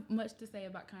y'all have much to say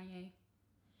about Kanye?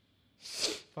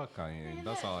 Fuck Kanye.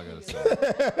 That's all I gotta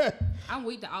say. I'm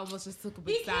weak that all of us just took a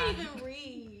big He side. can't even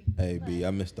read. Hey, B,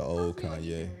 I miss the old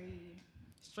Kanye.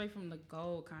 Straight from the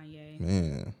gold Kanye.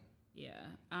 Man. Yeah.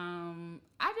 I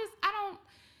don't.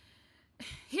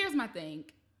 Here's my thing.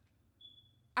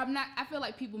 I feel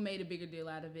like people made a bigger deal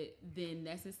out of it than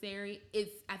necessary.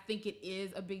 I think it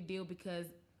is a big deal because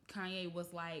Kanye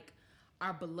was like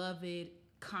our beloved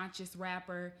conscious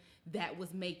rapper that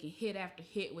was making hit after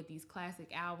hit with these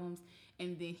classic albums,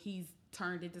 and then he's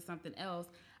turned into something else.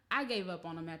 I gave up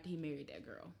on him after he married that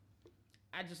girl.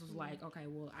 I just was like, okay,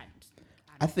 well,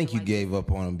 I think you gave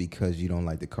up on him because you don't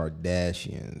like the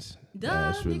Kardashians.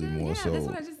 That's really more so. That's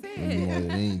what I just said. More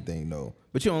than anything, though.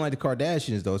 But you don't like the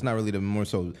Kardashians, though. It's not really more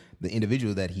so the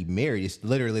individual that he married. It's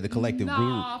literally the collective group.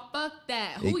 Nah, fuck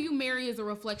that. Who you marry is a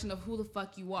reflection of who the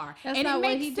fuck you are. That's and not it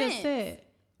what makes he sense. just said.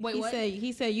 Wait, what?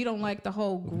 He said you don't like the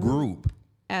whole group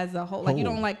as a whole. Like you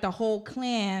don't like the whole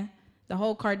clan, the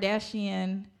whole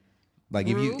Kardashian Like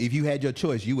Group. if you had your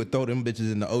choice, you would throw them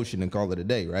bitches in the ocean and call it a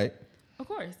day, right? Of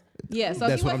course. Yeah, so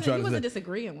That's he what I'm wasn't, trying he to wasn't say.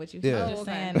 disagreeing with you. Yeah. He was Oh, just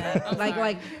okay. saying that, I'm like,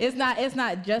 sorry. it's not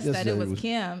just Just that that it it was was-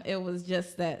 Kim. It was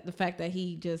just that the fact that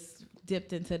he just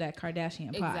dipped into that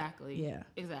Kardashian pot. Exactly. Yeah.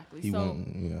 Exactly. He so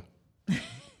won't. Yeah.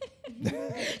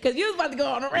 Because you was about to go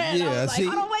on a rant. Yeah, I was see?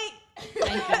 like, oh, wait.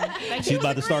 thank you. Thank She's you.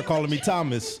 about to start calling me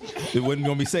Thomas. It wasn't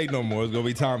gonna be Say no more. It's gonna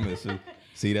be Thomas.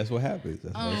 See, that's what happens.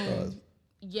 That's what it starts.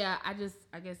 Yeah, I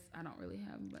guess I don't really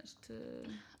have much to.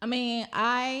 I mean,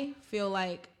 I feel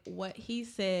like what he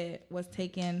said was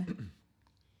taken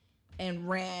and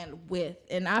ran with.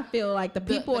 And I feel like the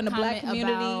people in the black comment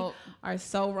community about- are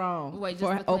so wrong Wait,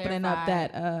 just for to opening up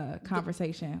clarify, that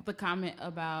conversation. The comment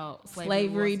about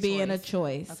Slavery was being a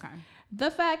choice. Okay. The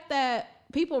fact that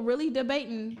people really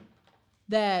debating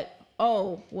that,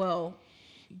 oh, well,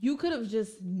 you could have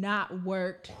just not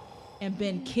worked and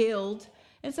been killed,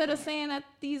 instead of saying that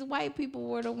these white people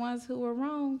were the ones who were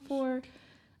wrong for.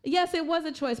 Yes, it was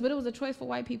a choice, but it was a choice for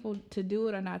white people to do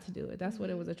it or not to do it. That's what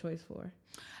it was a choice for.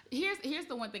 Here's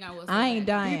the one thing I will say. I ain't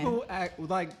dying. People act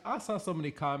like, I saw so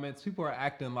many comments. People are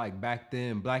acting like back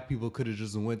then black people could have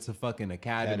just went to fucking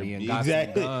academy and got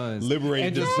Exactly. some guns, Liberated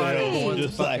and just themselves, started going to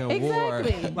just like- fucking war.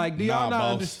 Exactly. Like, do y'all Nah, not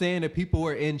boss. understand that people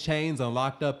were in chains and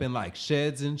locked up in like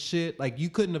sheds and shit? Like, you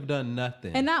couldn't have done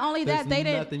nothing. And not only that, There's they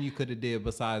didn't- nothing you could have did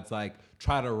besides like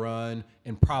try to run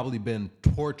and probably been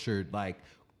tortured like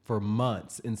for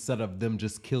months instead of them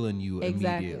just killing you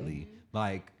Exactly. immediately.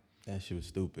 Like. That shit was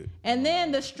stupid. And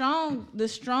then the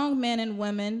strong men and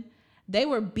women, they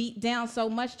were beat down so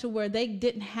much to where they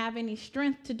didn't have any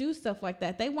strength to do stuff like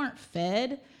that. They weren't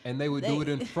fed And they would do it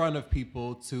in front of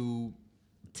people to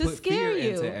put scare fear you.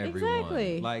 into everyone.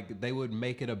 Exactly. Like they would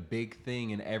make it a big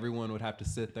thing, and everyone would have to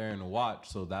sit there and watch.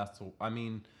 So I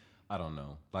mean, I don't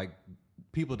know. Like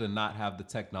people did not have the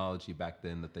technology back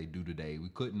then that they do today. We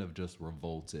couldn't have just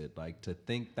revolted. Like to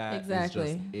think that is Exactly.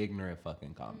 just ignorant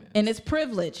fucking comments. And it's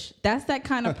privilege. That's that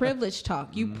kind of privilege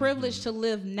talk. You privileged to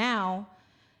live now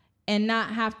and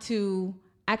not have to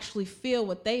actually feel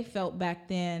what they felt back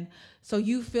then. So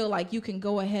you feel like you can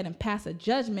go ahead and pass a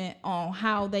judgment on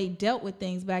how they dealt with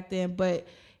things back then. But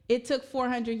it took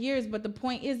 400 years. But the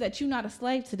point is that you're not a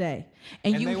slave today.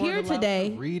 And you they weren't here allowed today.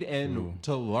 to read and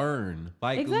to learn.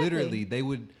 Like Exactly. literally, they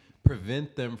would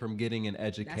prevent them from getting an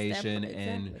education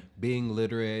and exactly. being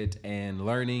literate and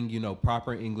learning,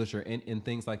 proper English or in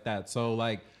things like that. So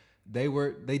like they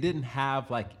didn't have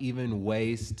like even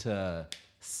ways to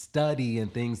study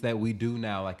and things that we do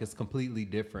now. Like it's completely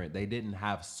different. They didn't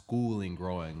have schooling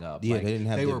growing up. Yeah, Like, they didn't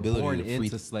have they the were ability born to into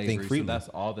think slavery, so freely. that's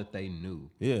all that they knew.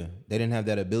 Yeah, they didn't have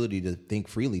that ability to think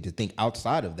freely, to think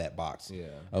outside of that box Yeah.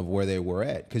 of where they were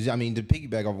at. Because I mean, to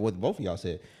piggyback off what both of y'all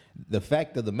said, the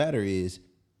fact of the matter is,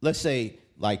 let's say,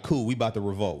 like, cool, we about to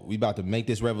revolt, we about to make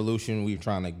this revolution, we're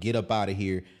trying to get up out of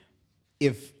here.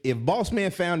 If Boss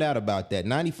Man found out about that,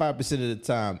 95% of the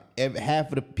time, half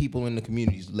of the people in the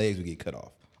community's legs would get cut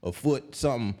off, a foot,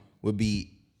 something would be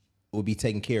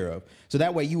taken care of. So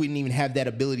that way, you wouldn't even have that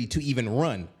ability to even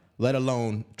run, let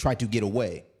alone try to get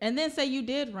away. And then say you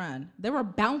did run. There were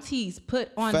bounties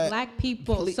put on Fact. black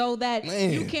people so that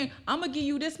Man. you can, I'm going to give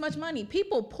you this much money.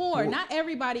 People poor. Not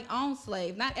everybody owned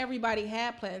slaves. Not everybody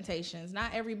had plantations.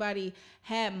 Not everybody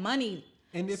had money.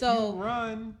 And if so, you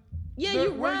run, Yeah, where,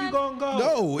 you where run. you gonna go?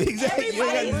 No, exactly.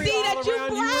 Everybody Everybody see that all you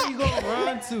around Where you black. gonna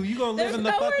run to? You gonna live There's in the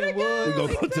nowhere to fucking go. woods? We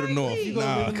gonna go to the north. You gonna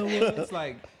Nah. live in the woods?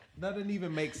 Like that doesn't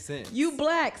even make sense. You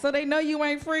black, so they know you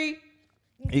ain't free.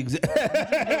 Exactly.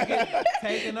 get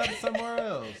taken up somewhere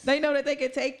else. They know that they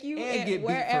can take you And and get beat for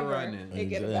wherever running. and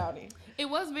get a Exactly. bounty. It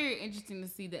was very interesting to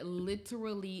see that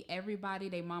literally everybody,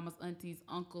 their mamas, aunties,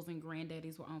 uncles, and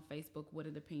granddaddies were on Facebook with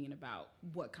an opinion about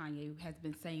what Kanye has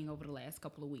been saying over the last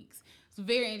couple of weeks. It's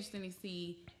very interesting to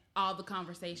see all the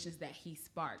conversations that he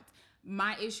sparked.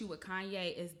 My issue with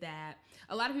Kanye is that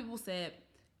a lot of people said,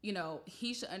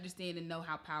 he should understand and know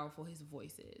how powerful his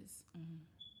voice is.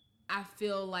 I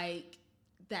feel like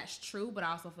that's true, but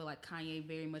I also feel like Kanye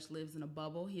very much lives in a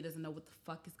bubble. He doesn't know what the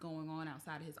fuck is going on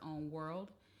outside of his own world.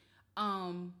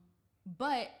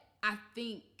 But I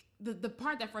think the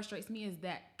part that frustrates me is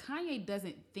that Kanye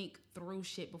doesn't think through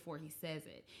shit before he says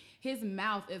it. His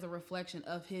mouth is a reflection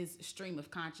of his stream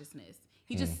of consciousness.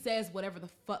 He just says whatever the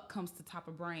fuck comes to top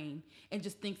of brain and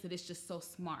just thinks that it's just so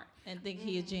smart. And think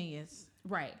he a genius.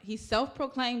 Right. He's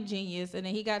self-proclaimed genius, and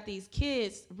then he got these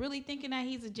kids really thinking that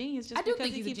he's a genius just I do because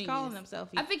think he he's a keeps genius. calling himself.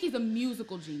 I think he's a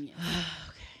musical genius.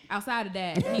 Outside of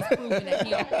that, he's proven that he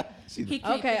can't Okay, think too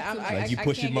much. Like you I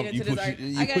push can't him up- get you into push this. it-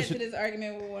 you I got push into it- this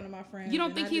argument with one of my friends. You don't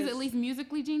and think I he's just- at least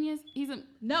musically genius?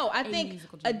 No, I a think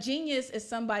musical a genius. genius is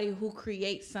somebody who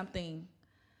creates something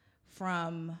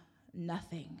from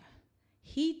nothing.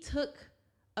 He took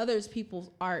others people's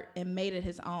art and made it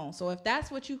his own. So if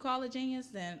that's what you call a genius,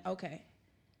 then okay.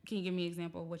 Can you give me an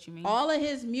example of what you mean? All of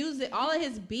his music, all of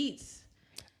his beats,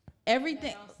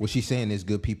 everything. What she's saying is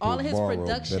good people All of his borrow,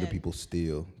 production. better people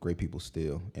steal, great people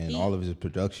steal. And He- all of his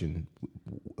production,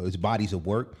 his bodies of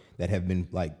work that have been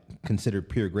like considered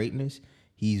pure greatness,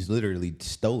 he's literally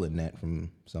stolen that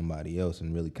from somebody else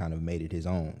and really kind of made it his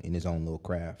own in his own little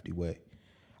crafty way.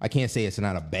 I can't say it's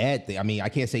not a bad thing. I mean, I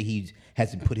can't say he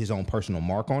hasn't put his own personal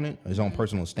mark on it, his own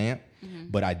personal stamp.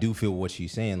 But I do feel what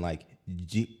she's saying. Like,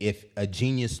 if a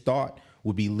genius thought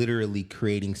would be literally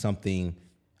creating something.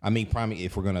 I mean, probably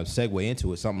if we're gonna segue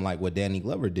into it, something like what Danny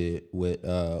Glover did with,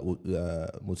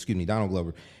 Donald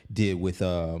Glover did with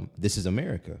 "This Is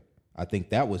America." I think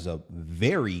that was a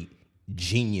very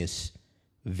genius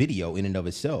video in and of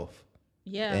itself.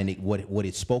 Yeah. And what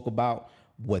it spoke about,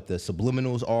 what the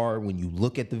subliminals are when you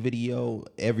look at the video,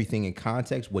 everything in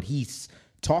context, what he's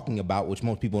talking about, which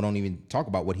most people don't even talk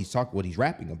about what he's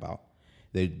rapping about.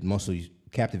 They're mostly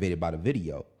captivated by the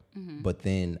video. But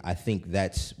then I think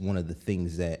that's one of the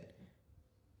things that,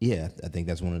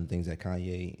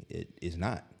 Kanye is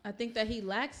not. I think that he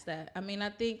lacks that. I mean,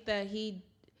 I think that he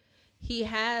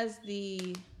has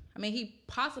he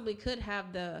possibly could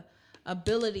have the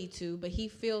ability to, but he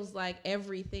feels like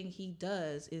everything he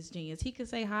does is genius. He could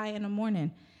say hi in the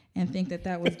morning and think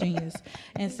that was genius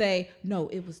and say, no,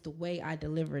 it was the way I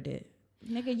delivered it.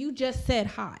 Nigga, you just said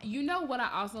hi. You know what I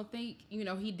also think? You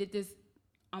know, he did this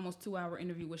almost 2-hour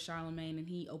interview with Charlamagne, and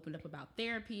he opened up about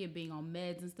therapy and being on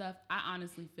meds and stuff. I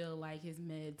honestly feel like his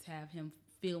meds have him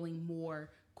feeling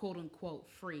more quote unquote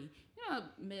free. You know,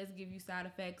 meds give you side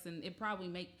effects, and it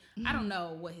probably I don't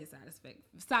know what his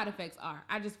side effects are.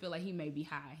 I just feel like he may be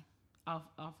high off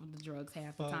of the drugs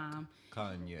half the time.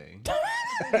 Kanye.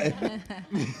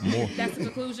 That's the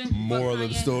conclusion. Moral Fuck of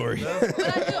the Kanye. story.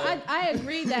 But I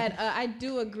agree that I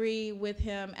do agree with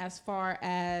him as far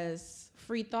as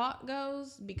free thought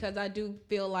goes, because I do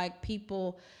feel like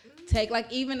people take,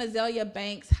 like even Azalea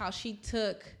Banks, how she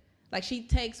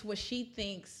takes what she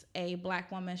thinks a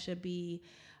black woman should be,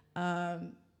 how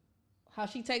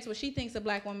she takes what she thinks a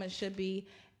black woman should be,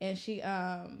 and she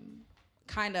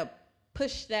kind of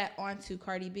pushed that onto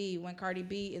Cardi B, when Cardi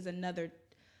B is another,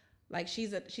 like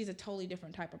she's a totally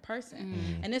different type of person.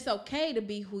 And it's okay to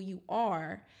be who you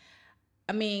are.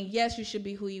 I mean, yes, you should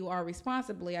be who you are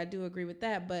responsibly. I do agree with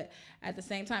that. But at the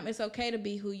same time, it's okay to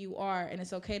be who you are, and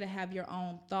it's okay to have your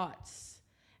own thoughts.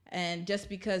 And just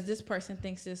because this person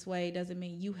thinks this way doesn't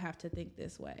mean you have to think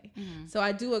this way. So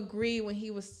I do agree when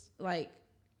he was like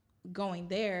going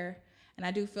there. And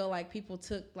I do feel like people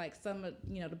took like some of,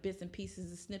 the bits and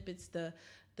pieces, the snippets, the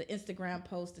Instagram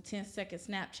posts, the 10-second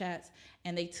Snapchats,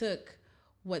 and they took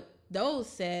what those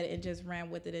said and just ran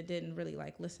with it and didn't really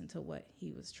like listen to what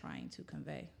he was trying to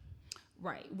convey.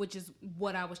 Right, which is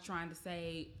what I was trying to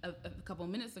say a couple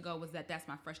of minutes ago, was that's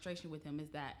my frustration with him, is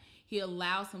that he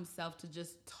allows himself to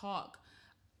just talk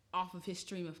off of his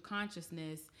stream of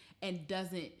consciousness and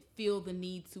doesn't feel the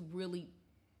need to really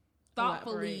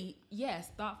thoughtfully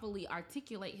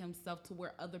articulate himself to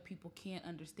where other people can't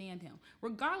understand him.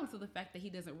 Regardless of the fact that he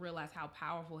doesn't realize how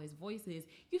powerful his voice is,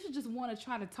 you should just want to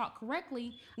try to talk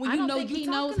correctly when you know he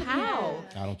knows how.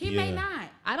 He may not.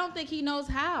 I don't think he knows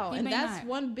how. And that's not.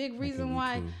 one big reason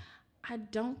why I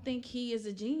don't think he is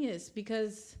a genius,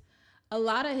 because a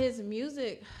lot of his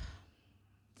music,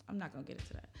 I'm not going to get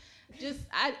into that.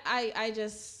 I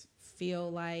just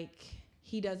feel like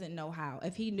he doesn't know how.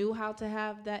 If he knew how to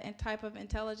have that type of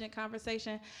intelligent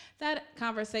conversation, that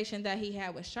conversation that he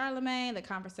had with Charlamagne, the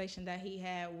conversation that he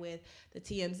had with the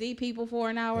TMZ people for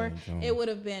an hour, it would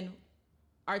have been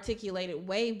articulated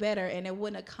way better, and it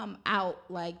wouldn't have come out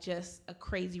like just a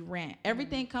crazy rant.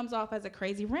 Everything comes off as a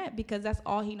crazy rant because that's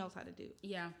all he knows how to do.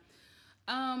 Yeah.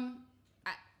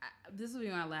 This will be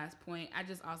my last point. I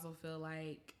just also feel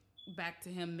like, back to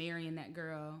him marrying that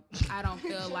girl, I don't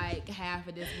feel like half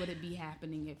of this would be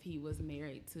happening if he was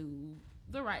married to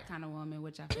the right kind of woman,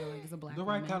 which I feel like is a black woman.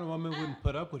 The right kind of woman wouldn't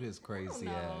put up with his crazy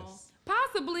ass.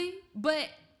 Possibly, but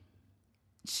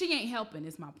she ain't helping,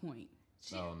 is my point.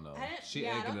 Oh no.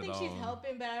 I don't think she's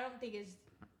helping, but I don't think it's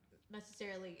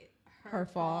necessarily her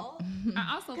fault.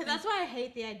 I also because that's why I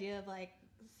hate the idea of like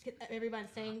everybody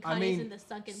saying Kanye's in the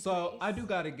sunken place. So I do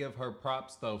got to give her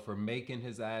props though for making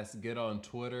his ass get on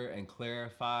Twitter and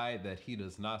clarify that he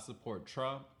does not support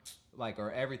Trump, like,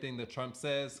 or everything that Trump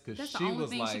says, because she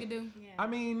was like, she could do. I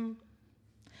mean,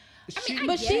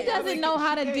 But she doesn't know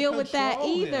how to deal with that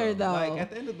either, though. Like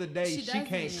at the end of the day, she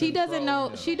can't. She doesn't know.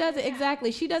 control She him. doesn't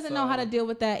exactly. She doesn't know how to deal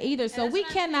with that either. So we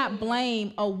cannot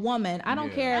blame a woman. I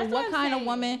don't care That's what what I'm kind of saying.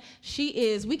 woman she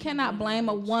is. We cannot blame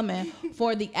a woman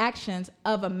for the actions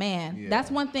of a man. Yeah,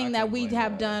 That's one thing I that can't we blame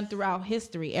have her. done throughout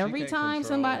history. Every can't time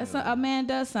control him. a man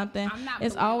does something, I'm not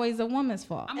it's blaming- always a woman's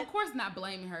fault. I'm of course not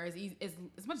blaming her as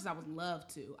much as I would love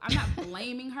to. I'm not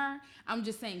blaming her. I'm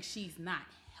just saying she's not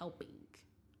helping.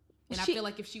 And I feel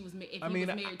like if he was married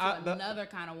to another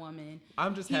kind of woman,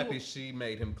 I'm just he happy would- she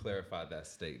made him clarify that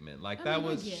statement. Like I mean,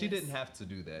 I she guess. didn't have to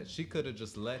do that. She could have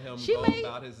just let him She go made-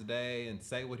 about his day and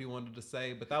say what he wanted to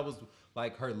say. But that was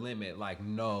like her limit. Like,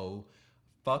 no,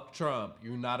 fuck Trump.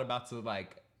 You're not about to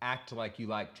like act like you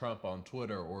like Trump on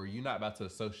Twitter, or you're not about to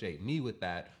associate me with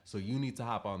that. So you need to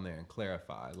hop on there and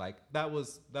clarify. Like that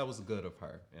was good of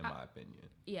her, in my opinion.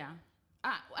 yeah,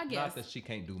 I guess. Not that she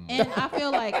can't do more. And I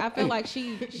feel like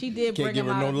she did Can't bring give him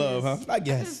her out no of love, his- huh? I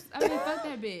guess. I mean, fuck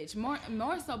that bitch. More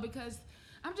so because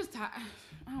I'm just tired.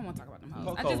 I don't want to talk about them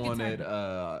hoes. I Coco just get wanted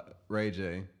tired. Ray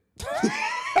J.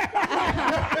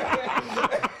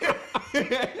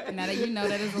 Now that you know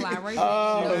that is a lie, right?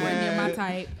 Nowhere near my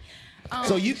type.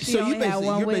 So you only had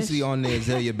one you're wish. basically on the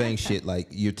Azalea Banks shit. Like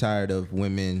you're tired of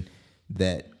women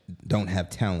that don't have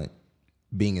talent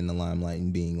being in the limelight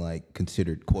and being like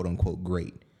considered quote unquote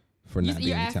great for not being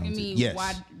You're asking talented. me Yes,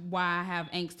 why I have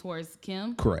angst towards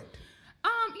Kim? correct.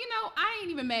 I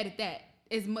ain't even mad at that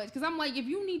as much because I'm like, if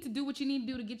you need to do what you need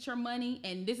to do to get your money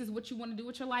and this is what you want to do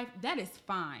with your life, that is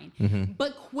fine. Mm-hmm.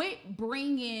 But quit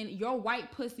bringing your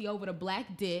white pussy over to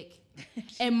black dick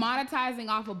and monetizing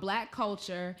off of black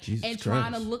culture Jesus and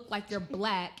trying to Christ. look like you're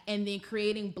black and then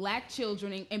creating black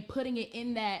children and putting it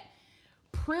in that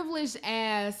privileged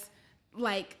ass,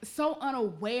 like so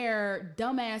unaware,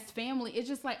 dumbass family. It's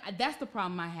just like, that's the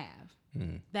problem I have.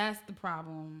 That's the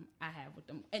problem I have with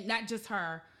them. And not just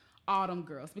her, all them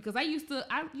girls. Because I used to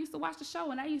watch the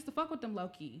show and I used to fuck with them low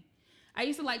key. I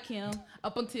used to like Kim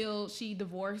up until she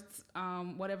divorced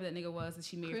whatever that nigga was that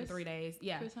she married Chris? for 3 days.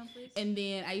 Yeah. Chris Humphries? And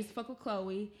then I used to fuck with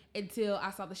Chloe until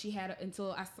I saw that she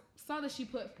saw that she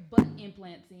put butt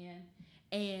implants in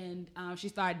and she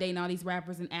started dating all these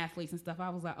rappers and athletes and stuff. I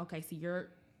was like, okay, so you're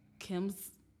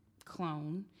Kim's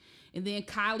clone. And then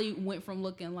Kylie went from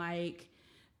looking like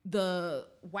the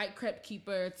white crepe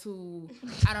keeper to,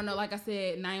 I don't know, like I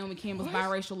said, Naomi Campbell's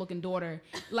biracial looking daughter.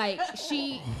 Like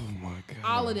she,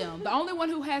 all of them. The only one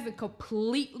who hasn't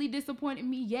completely disappointed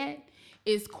me yet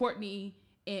is Courtney.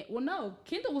 And well, no,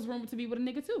 Kendall was rumored to be with a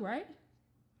nigga too, right?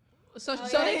 So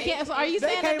they can't. So are you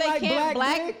saying that they can't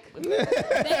black?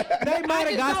 They might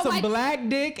have got don't some like- black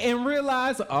dick and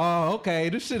realized, oh, okay,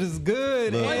 this shit is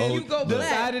good. Look, and oh, you go black.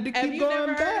 decided to Have keep you going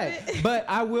never heard back. But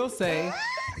I will say,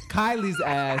 Kylie's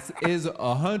ass is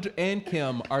 100, and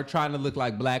Kim are trying to look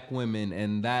like black women,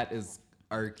 and that is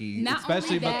irky, Not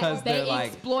especially only that, because they they're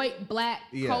like. exploit black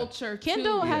Yeah. culture too.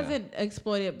 Kendall hasn't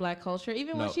exploited black culture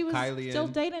even when No, she was Kylie still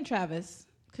and- dating Travis.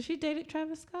 Cause she dated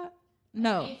Travis Scott.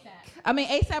 No, ASAP. I mean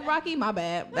ASAP Rocky. My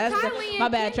bad. That's Kylie my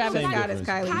and bad. Kendall Travis Same Scott is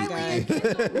difference. Kylie's Kylie guy. and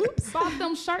Kendall bought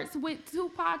them shirts with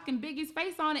Tupac and Biggie's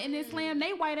face on it and then slammed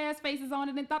they white ass faces on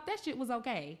it and thought that shit was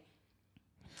okay.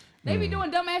 They be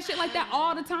doing dumb ass shit like that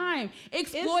all the time,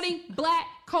 exploiting black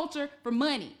culture for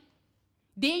money.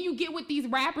 Then you get with these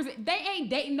rappers. They ain't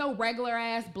dating no regular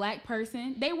ass black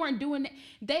person. They weren't doing that.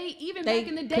 They even They back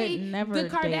in the day, could never the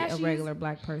date Kardashians. a regular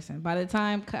black person. By the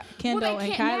time Kendall Well, they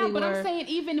and can't Kylie now, but were, I'm saying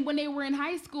even when they were in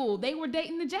high school, they were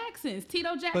dating the Jacksons,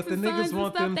 Tito Jackson's But the niggas sons and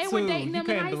want stuff. them They too. were dating You them in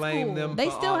can't high blame school. them. they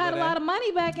for still all had of a lot that. of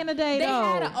money back in the day. They though.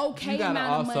 had an okay You gotta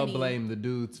amount of also money. blame the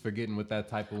dudes for getting with that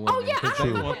type of woman. Oh yeah, I 'cause don't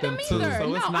they fuck want with them too. either. So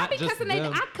No, it's I not be just cussing.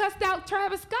 them. I cussed out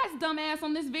Travis Scott's dumb ass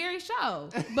on this very show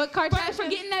But for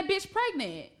getting that bitch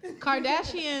pregnant.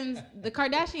 The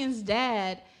Kardashians'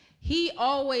 dad, he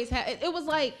always had. It was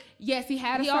like Yes, he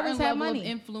had a He certain always had level of money.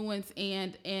 influence,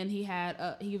 and he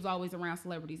was always around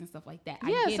celebrities and stuff like that.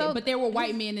 I Yeah, get so it, but there were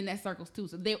white men in that circles too,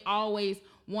 so they always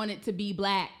wanted to be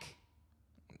black.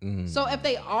 So if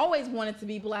they always wanted to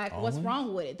be black, what's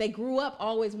wrong with it? They grew up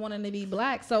always wanting to be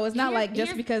black. So it's not Here's- like just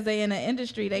here's- because they in the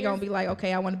industry, they gonna here's- be like,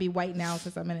 okay, I want to be white now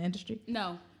since I'm in the industry.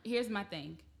 No, here's my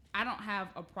thing. I don't have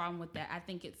a problem with that. I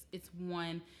think it's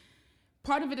one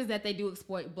part of it is that they do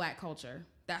exploit black culture.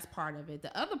 That's part of it.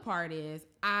 The other part is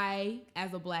I,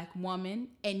 as a black woman,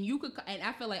 and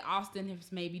I feel like Austin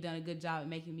has maybe done a good job at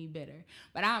making me bitter,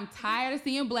 but I'm tired of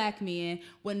seeing black men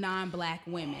with non-black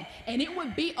women, and it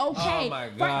would be okay. Oh my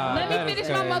God, Let that me is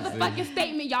finish my crazy. motherfucking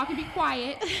statement. Y'all can be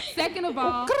quiet. Second of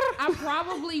all, I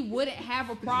probably wouldn't have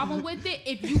a problem with it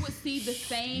if you would see the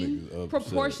same Niggas upset.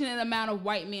 proportionate amount of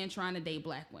white men trying to date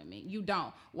black women. You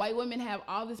don't. White women have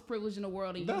all this privilege in the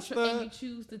world, and That's you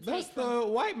choose to take That's from the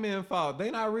white man fault.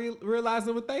 They not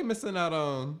realizing what they missing out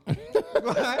on.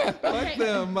 Fuck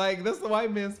them. Like, that's the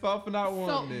white man's fault for not So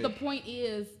wanting it. the point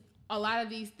is, a lot of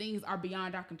these things are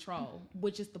beyond our control,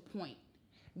 which is the point.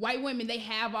 White women, they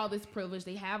have all this privilege,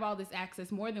 they have all this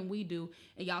access more than we do,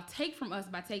 and y'all take from us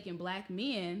by taking black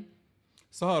men.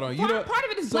 So hold on, Part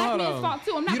of it is black men's hold on. fault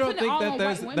too. I'm not You don't putting it think all that on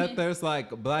there's white that women.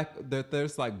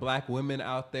 there's like black women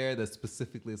out there that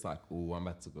specifically is like, ooh, I'm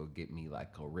about to go get me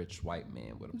like a rich white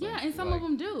man with a Yeah, bunch and of, some like, of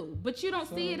them do, but you don't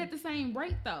see it at the same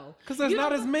rate though. because there's You not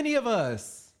don't- as many of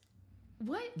us.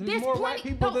 What? There's more white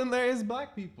people no, than there is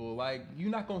black people. Like,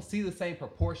 you're not gonna see the same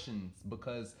proportions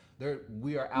because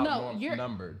we are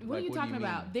outnumbered. What are Like, you do talking mean?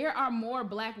 about? There are more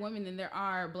black women than there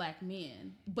are black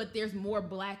men, but there's more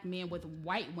black men with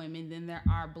white women than there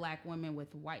are black women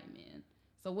with white men.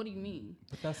 So what do you mean?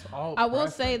 But that's all. I will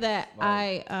say preference. that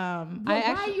Like,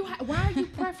 Why are you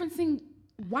preferencing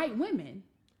white women?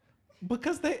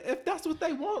 because if that's what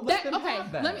they want, let them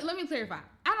have that. Let me clarify.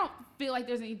 I don't feel like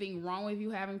there's anything wrong with you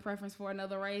having preference for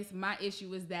another race. My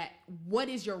issue is that what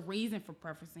is your reason for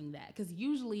preferencing that? Because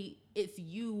usually it's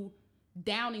you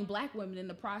downing black women in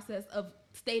the process of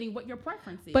stating what your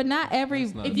preference is. but not every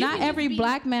That's not If you not can every just be-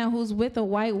 black man who's with a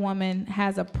white woman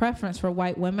has a preference for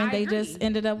white women. I They agree. just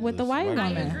ended up with the Just white white I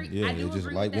woman. agree. Yeah, I do it's just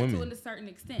agree like with that women. to a certain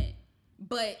extent,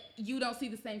 but you don't see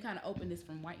the same kind of openness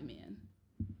from white men.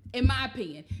 In my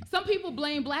opinion, some people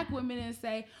blame black women and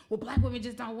say, "Well, black women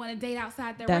just don't want to date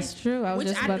outside their That's race," true. I was which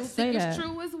just I about do to say think that. is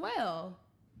true as well.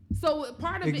 So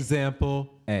part of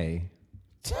Example A.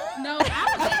 it, no,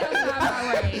 I will date outside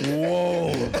my race.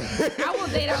 Whoa. I will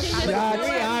date outside my Shots,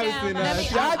 race. obviously not. Let me-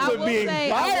 Shots I are will being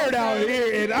say- I will fired out say-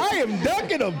 here, and I am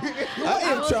ducking them. I I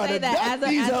am will trying say to that duck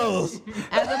these hoes.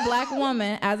 as a black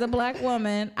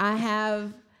woman,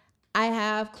 I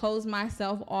have closed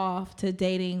myself off to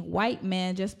dating white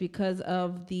men just because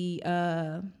of the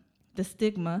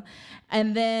stigma.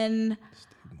 And then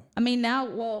I mean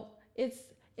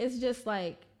it's just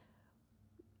like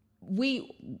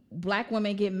black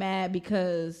women get mad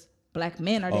because black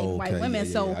men are dating Oh, white okay. women.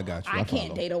 Yeah, So yeah, I got you. I I can't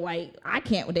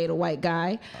follow. date a white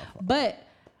guy. But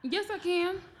Yes, I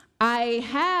can. I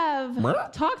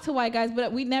have talked to white guys,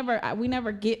 but we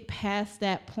never get past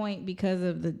that point because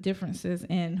of the differences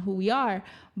in who we are.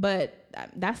 But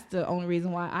that's the only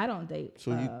reason why I don't date So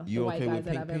you the white okay guys with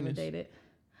that pink I've ever penis? dated.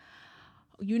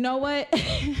 You know what?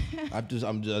 I'm just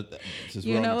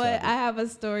You we're on know the what? topic. I have a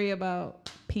story about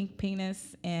pink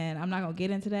penis, and I'm not gonna get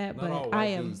into that. Not all But white I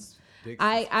am. dudes' dicks is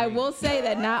I pink. will say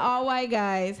that not all white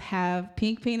guys have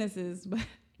pink penises, but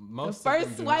Most the of them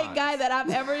first do white not. guy that I've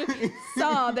ever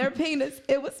saw, their penis,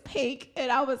 it was pink,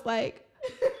 and I was like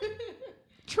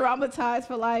traumatized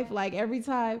for life. Like every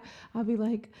time, I'll be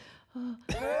like, oh.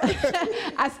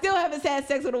 I still haven't had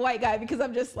sex with a white guy because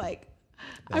I'm just like,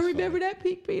 I That's remember funny. that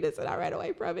pink penis and I ran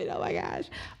away from it. Oh my gosh,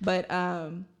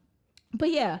 but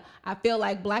yeah, I feel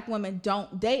like black women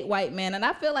don't date white men, and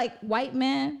I feel like white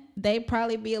men, they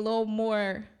probably be a little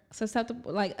more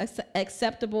susceptible, like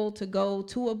acceptable to go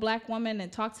to a black woman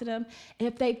and talk to them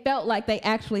if they felt like they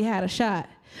actually had a shot.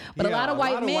 But a Yeah, lot of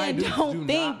white men dudes don't do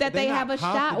think not- that they they're have not a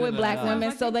shot with confident black enough. women,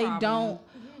 Sounds so like they their problem.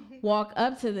 don't walk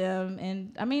up to them.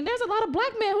 And I mean, there's a lot of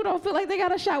black men who don't feel like they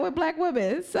got a shot with black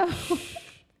women, so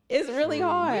it's really We don't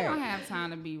hard. have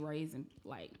time to be raising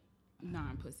like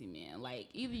non-pussy men. Like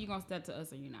either you're gonna step to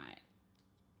us or you're not.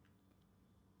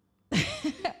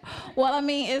 Well, I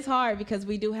mean, it's hard because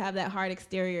we do have that hard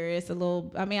exterior. It's a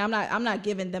little. I mean, I'm not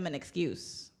giving them an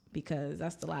excuse because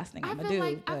that's the last thing I'm gonna do.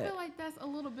 I but feel like that's a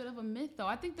little bit of a myth, though.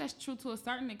 I think that's true to a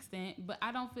certain extent, but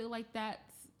I don't feel like that's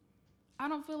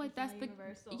not the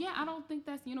universal. Yeah, I don't think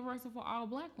that's universal for all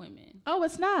black women. oh,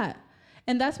 it's not,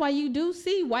 and that's why you do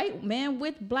see white men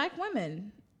with black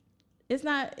women. It's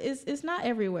not. It's not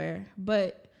everywhere,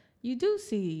 but you do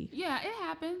see. Yeah, it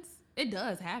happens. It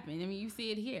does happen. I mean, you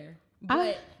see it here. I-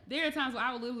 But there are times where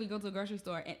I will literally go to a grocery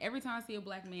store, and every time I see a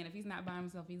black man, if he's not by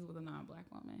himself, he's with a non-black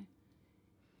woman.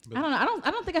 I don't know. I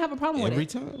don't think I have a problem with Every it.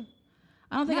 time.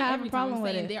 I don't think Not I have every a time, problem I'm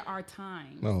with saying it. there are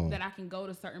times No. that I can go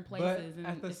to certain But places, and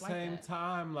at the it's same like that.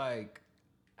 time, like,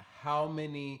 how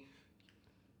many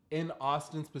in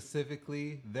Austin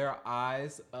specifically, their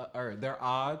odds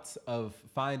of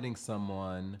finding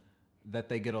someone that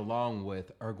they get along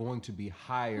with are going to be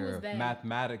higher that?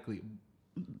 mathematically.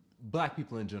 Black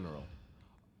people in general.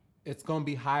 It's going to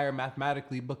be higher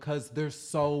mathematically because there's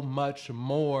so much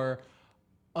more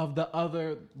of the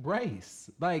other race.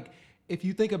 Like, if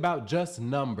you think about just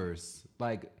numbers,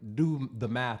 like, do the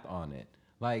math on it.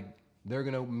 Like, they're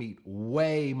going to meet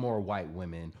way more white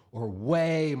women or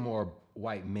way more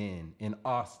white men in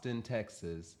Austin,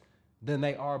 Texas, than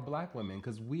they are black women.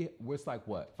 Because we're like,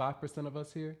 what, 5% of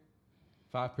us here?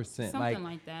 5%. Something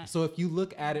like that. So if you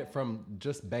look at it from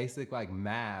just basic, like,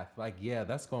 math, like, yeah,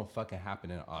 that's going to fucking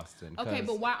happen in Austin. Okay,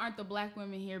 but why aren't the black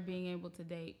women here being able to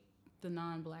date the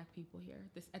non-black people here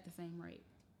at the same rate?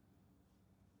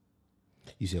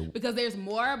 You said Because there's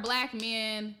more black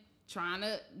men trying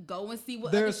to go and see what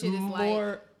other shit is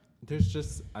like. There's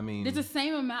just, I mean, There's the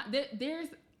same amount. There's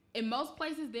in most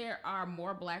places there are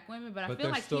more black women, but I feel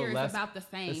there's like still here less- it's about the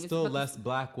same. There's It's still about the- less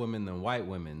black women than white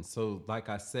women. So, like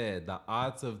I said, the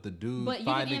odds of the dude But you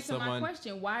didn't finding answer my someone.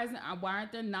 question. Why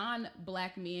aren't there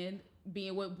non-black men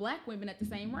being with black women at the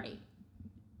same rate?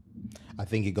 I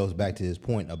think it goes back to his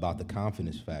point about the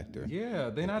confidence factor. Yeah,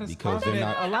 they're not as Because they're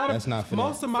confident. not- A lot that's not of for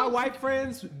most them. of my white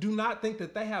friends do not think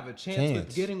that they have a chance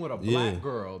with getting with a black Yeah.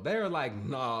 girl. They're like,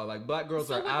 nah, like black girls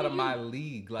So are what out do of you- my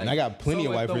league. Like, And I got plenty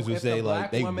of if white friends who if say, the like,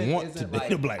 black they woman want to isn't,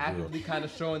 date a black girl. actively kind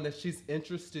of showing that she's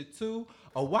interested too.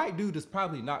 A white dude is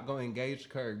probably not going to engage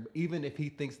her, even if he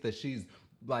thinks that she's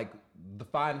like the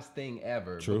finest thing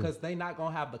ever. True. Because they not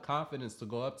gonna have the confidence to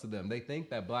go up to them. They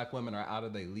think that black women are out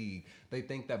of their league. They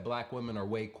think that black women are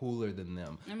way cooler than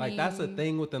them. Like, that's a mean,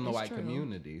 thing within the it's white true.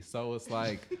 community. So it's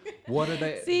like, what are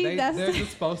they? See, that's- they're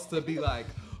just supposed to be like,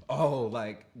 oh,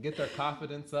 like, get their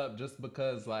confidence up just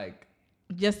because, like,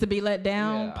 Just to be let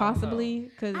down, Yeah, I don't possibly,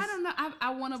 because I don't know. I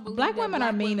want to believe black that women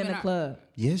are mean in the women club.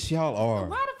 Yes, y'all are.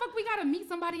 Why the fuck we gotta meet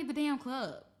somebody at the damn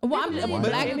club? Well, I'm just, But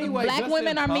black, anyway, black just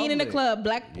women in are mean in the public. club.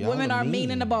 Black Y'all women are are mean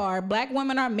in the mean. bar. Black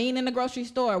women are mean in the grocery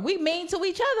store. We mean to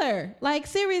each other. Like,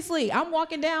 seriously, I'm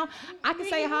walking down, I can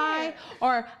say hi,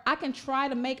 or I can try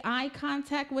to make eye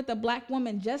contact with a black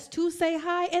woman just to say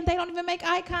hi, and they don't even make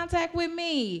eye contact with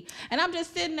me. And I'm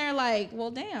just sitting there like,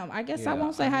 well, damn, I guess I Yeah,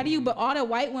 won't say I hi to you. mean- But all the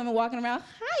white women walking around,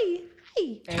 hi,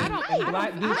 hi. and, I don't- and I black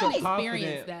don't- dudes I are don't confident.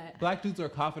 experience that. Black dudes are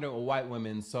confident with white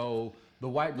women, so the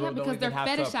white girl don't because even they're have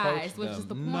to approach fetishized, which them. is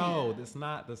the point. No, that's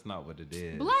not what it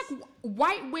is.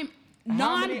 White women,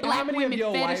 How many non-black of women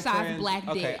your white fetishize friends- black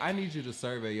dick. Okay, I need you to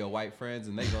survey your white friends,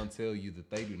 and they're gonna tell you that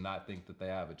they do not think that they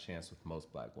have a chance with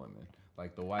most black women.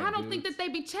 Like the white. I don't think dudes. that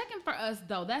they be checking for us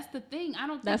though. That's the thing. I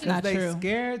don't think That's it's- not they true.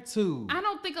 scared to. I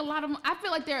don't think a lot of them. I feel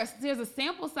like there's a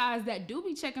sample size that do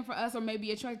be checking for us or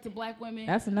maybe attracted to black women.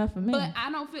 That's enough for me. But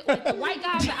I don't feel like the white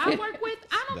guys that I work with.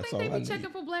 I don't That's think they all I be need. checking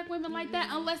for black women like that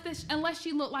unless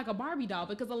she look like a Barbie doll.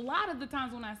 Because a lot of the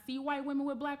times when I see white women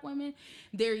with black women,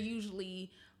 they're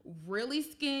usually really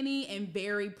skinny and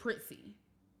very pretty.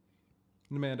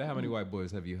 Amanda, how many white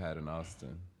boys have you had in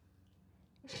Austin?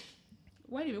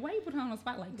 Wait a minute, why you put her on the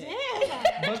spot like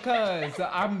that? Because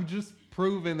I'm just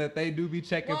proving that they do be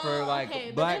checking for Well, like okay,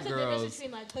 but black there's a difference girls.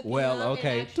 between, like, hooking Well, up and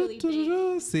okay. actually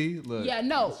dating. See, look. Yeah,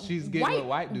 no. She's getting with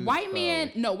white dudes. White so-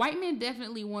 men, no, white men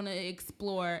definitely want to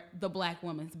explore the black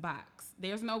woman's box.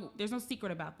 There's no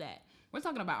secret about that. We're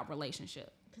talking about a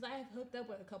relationship. Because I have hooked up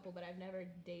with a couple, but I've never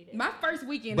dated. My first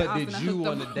weekend, But in Austin, did I you hooked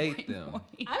up wanna with date white them? boys.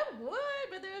 I would,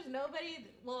 but there's nobody.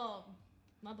 Well,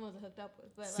 not the ones I hooked up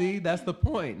with. But See, like, that's the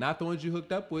point. Not the ones you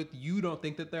hooked up with. You don't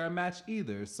think that they're a match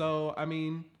either. So, I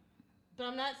mean, But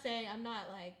I'm not saying I'm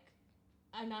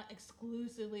not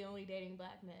exclusively only dating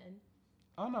black men.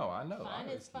 oh no, I know. Fine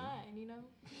is obviously. fine, you know.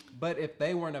 But if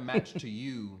they weren't a match to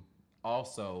you,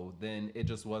 also, then it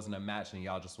just wasn't a match, and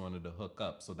y'all just wanted to hook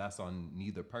up. So that's on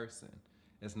neither person.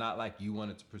 It's not like you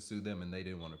wanted to pursue them and they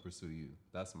didn't want to pursue you.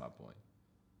 That's my point.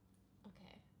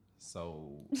 Okay.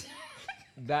 So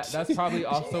that's probably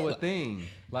also a thing.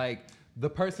 Like the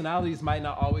personalities might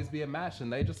not always be a match,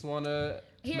 and they just want to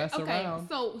mess around.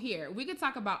 So here we could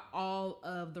talk about all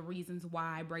of the reasons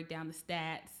why, break down the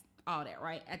stats, all that,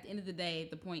 right? At the end of the day,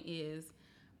 the point is,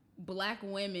 black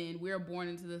women, we're born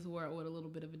into this world with a little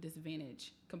bit of a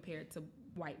disadvantage compared to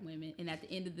white women, and at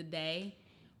the end of the day,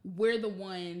 we're the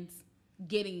ones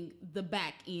getting the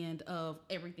back end of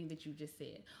everything that you just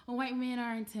said. Or white men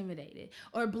are intimidated,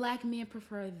 or black men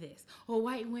prefer this, or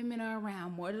white women are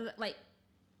around more. Like,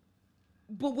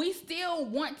 but we still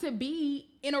want to be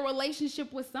in a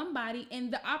relationship with somebody,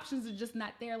 and the options are just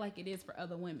not there like it is for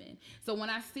other women. So when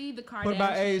I see the Kardashians, What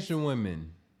about Asian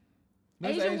women?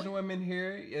 There's Asian women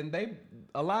here, and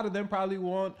a lot of them probably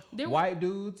want white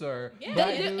dudes or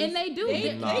black dudes. And they do.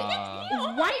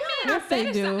 Nah. White men are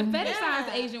they do.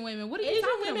 fetishize Asian women. What are you Asian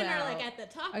talking women about? are like at the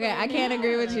top. Okay, I can't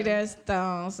agree with you there,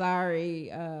 Stone.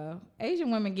 Sorry.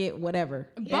 Asian women get whatever.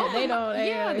 Both They don't.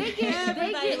 they get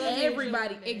Everybody loves Asian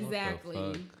everybody. women.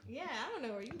 Exactly. Yeah, I don't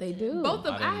know where you. They do. Both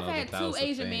of I didn't I've know had that two was a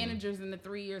Asian thing. managers in the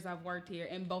 3 years I've worked here,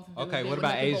 and both of them. Okay, have what been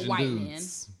about nothing but Asian white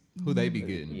dudes? Who they be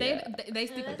getting? They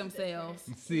stick with themselves.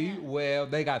 See, well,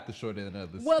 they got the short end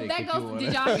of the Well, stick. that if you goes. wanna-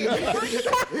 Did y'all hear?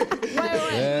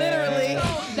 Literally.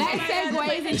 That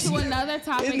segues into another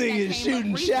topic This that nigga came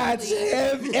shooting up shots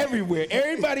recently. everywhere.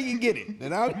 Everybody can get it.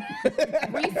 And I'm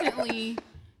Recently,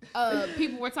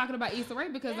 people were talking about Issa Rae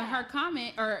because in her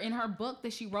comment or in her book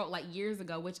that she wrote like years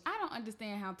ago, which I don't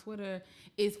understand how Twitter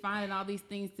is finding all these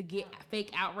things to get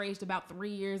fake outraged about 3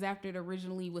 years after it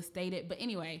originally was stated. But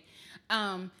anyway,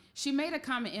 she made a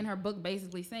comment in her book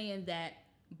basically saying that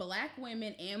black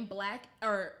women and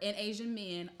and Asian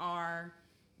men are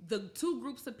the two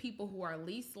groups of people who are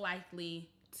least likely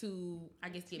to, I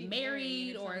guess, get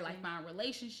married or like find a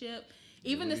relationship.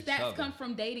 Even the With each stats other. come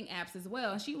from dating apps as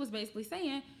well. And she was basically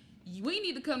saying, we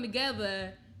need to come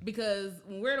together because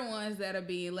we're the ones that are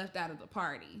being left out of the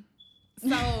party.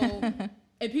 So,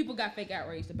 and people got fake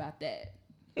outraged about that.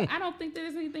 I don't think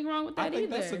there's anything wrong with that I think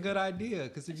either. that's a good idea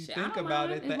because if you Shit, I think don't about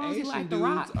mind it, as the long as you Asian like The dudes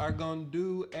Rock. are gonna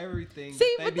do everything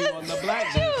See, they but be that's on the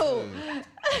black you.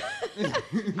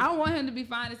 dudes do. I want him to be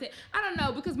fine as hell. I don't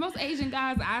know because most Asian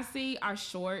guys I see are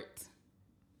short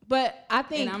But I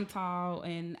think and I'm tall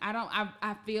and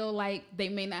I feel like they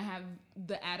may not have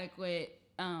the adequate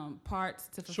parts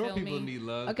to fulfill Short people me. need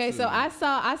love. okay. too. So I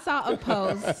saw a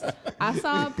post. I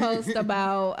saw a post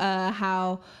about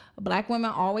how black women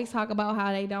always talk about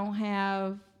how they don't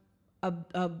have a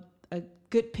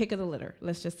good pick of the litter.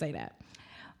 Let's just say that.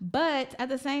 But at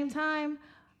the same time,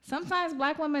 sometimes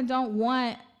black women don't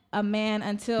want a man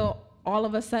until all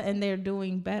of a sudden they're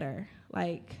doing better.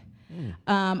 Like,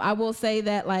 I will say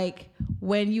that like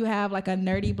when you have like a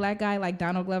nerdy black guy like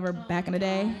Donald Glover back in the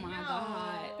day. Oh my God.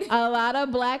 A lot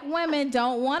of black women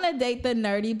don't want to date the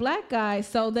nerdy black guy.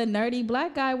 So the nerdy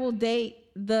black guy will date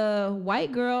the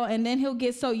white girl and then he'll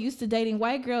get so used to dating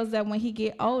white girls that when he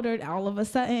get older, all of a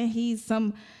sudden he's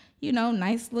some,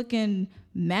 nice looking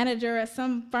manager at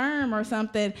some firm or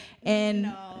something.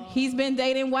 And he's been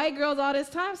dating white girls all this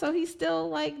time. So he's still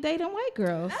like dating white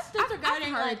girls. That's disregarding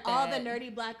I've heard like all the that.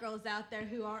 nerdy black girls out there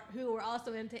who were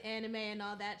also into anime and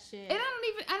all that shit. And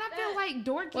I feel like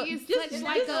dorky Well, is just- such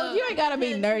like a. you ain't gotta be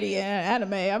nerdy in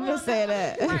anime. I'm just saying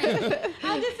that. Right.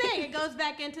 I'm just saying it goes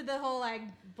back into the whole like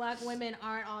black women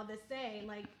aren't all the same.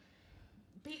 Like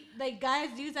guys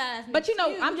use that as an But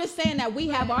excuse. I'm just saying that we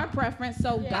have our preference,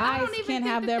 so I guys don't even can think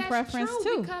have that their that's preference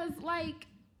true too. Because like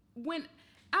when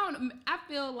I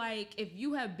feel like if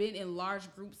you have been in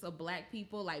large groups of black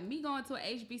people, like me going to an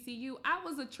HBCU, I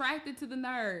was attracted to the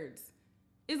nerds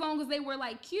as long as they were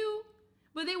like cute,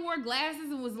 but they wore glasses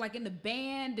and was like in the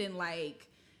band and like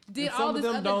did And some all of this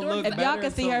them other don't look dorky If better y'all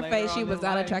could see until her later face, she on was in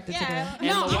not life. attracted to Yeah. them. And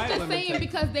no, the I'm white just women saying take-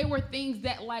 because they were things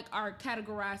that like are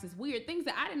categorized as weird, things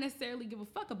that I didn't necessarily give a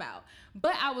fuck about.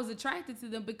 But I was attracted to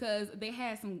them because they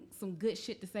had some good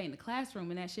shit to say in the classroom,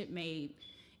 and that shit made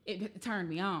it turned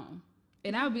me on.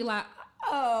 And I would be like,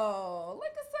 oh, look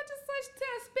at such and such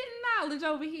test spitting knowledge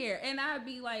over here, and I'd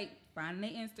be like finding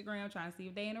their Instagram, trying to see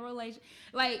if they in a relation,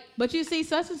 like. But you see,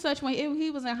 such and such when he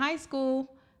was in high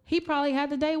school, he probably had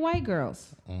to date white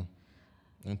girls.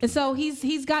 And so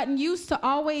he's gotten used to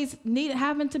always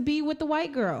having to be with the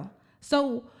white girl.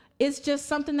 So it's just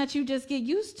something that you just get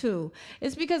used to.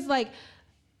 It's because like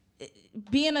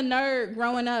being a nerd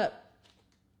growing up,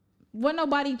 wasn't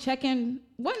nobody checking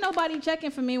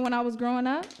for me when I was growing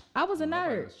up. I was a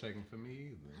Nobody nerd. was checking for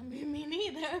me either. Me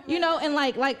neither. And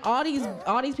like all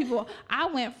these people, I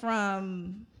went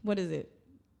from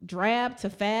Drab to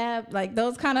Fab, like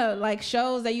those kind of like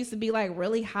shows that used to be like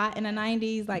really hot in the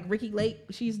 90s, like Ricky Lake,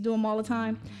 she used to do them all the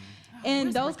time.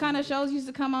 And those kind of shows used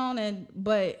to come on,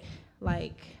 but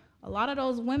like a lot of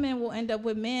those women will end up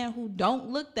with men who don't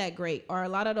look that great, or a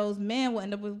lot of those men will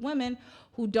end up with women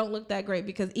who don't look that great,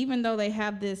 because even though they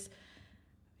have this,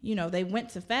 they went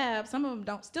to Fab, some of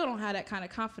them still don't have that kind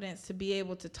of confidence to be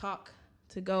able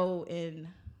to go and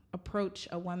approach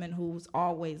a woman who's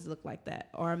always looked like that,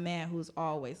 or a man who's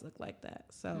always looked like that.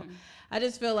 So I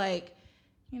just feel like,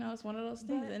 it's one of those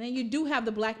things. And then you do have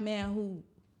the black man who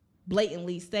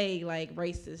blatantly say like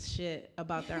racist shit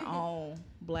about their own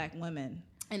black women.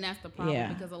 And that's the problem,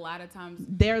 Yeah. because a lot of times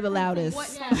They're the loudest. From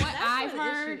what that's I've what the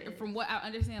heard, issue is. from what I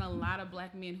understand, a lot of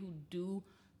black men who do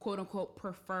quote unquote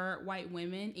prefer white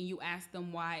women, and you ask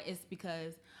them why, it's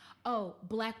because, oh,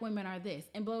 black women are this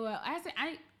and blah, blah, blah. I said, I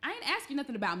ain't ask you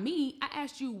nothing about me. I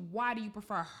asked you, why do you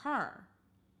prefer her?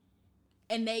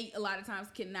 And they, a lot of times,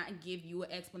 cannot give you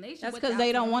an explanation. That's because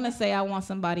they don't want to say, I want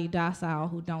somebody docile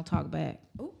who don't talk back.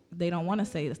 Ooh. They don't want to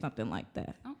say something like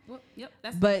that. Oh, well, yep.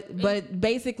 But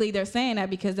basically they're saying that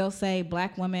because they'll say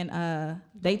black women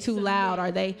they too loud,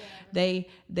 or they do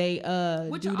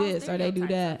this or they do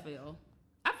that.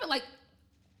 I feel like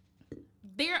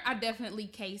there are definitely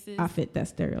cases. I fit that I was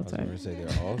stereotype. going to say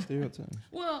they're all stereotypes.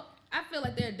 Well, I feel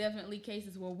like there are definitely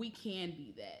cases where we can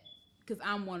be that, because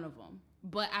I'm one of them.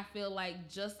 But I feel like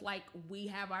just like we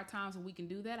have our times when we can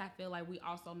do that, I feel like we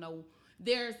also know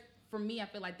for me, I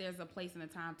feel like there's a place and a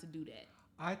time to do that.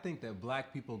 I think that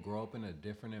black people grow up in a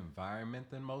different environment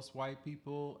than most white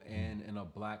people, and in a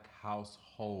black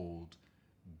household,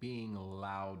 being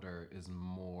louder is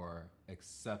more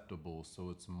acceptable,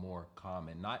 so it's more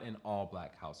common. Not in all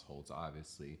black households,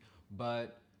 obviously,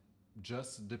 but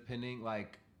just depending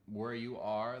like where you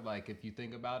are, like if you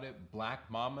think about it, black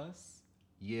mamas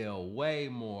yell way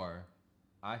more,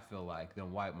 I feel like,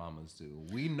 than white mamas do.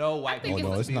 We know white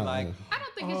people it's be not. like, I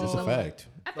don't think it's It's just a fact.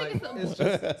 I think like, it's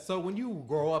it's just, so when you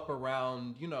grow up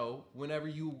around, whenever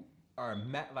you are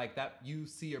mad like that, you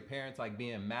see your parents like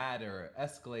being mad or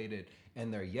escalated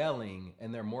and they're yelling,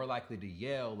 and they're more likely to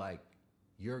yell, like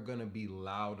you're gonna be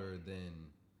louder than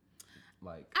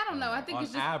like, I don't know. I think on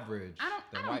it's just average I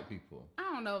than don't- white people.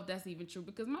 I don't know if that's even true,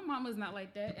 because my mama's not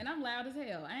like that, and I'm loud as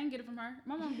hell. I ain't get it from her.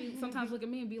 My mom be sometimes look at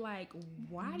me and be like,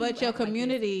 "Why?" But your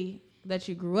community that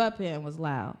you grew up in was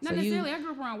loud. Not necessarily. I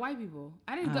grew up around white people.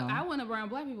 I didn't. I went around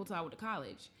black people till I went to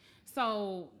college.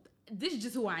 So this is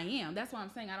just who I am. That's why I'm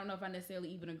saying I don't know if I necessarily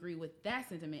even agree with that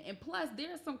sentiment. And plus,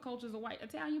 there are some cultures of white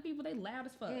Italian people, they loud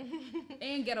as fuck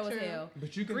and ghetto as hell.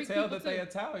 But you can Greek tell people that they too.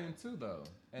 Italian too, though.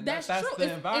 And That's that's true. the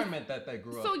It's- environment that they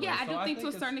grew up So with. yeah, I do think to a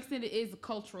it's- certain extent it is a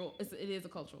cultural. It is a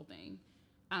cultural thing.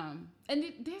 And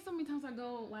there's so many times I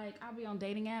go, like, I'll be on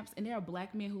dating apps, and there are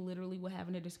black men who literally will have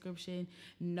in their description,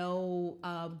 "No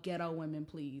ghetto women,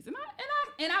 please."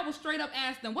 And I will straight up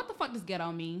ask them, "What the fuck does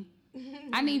ghetto mean?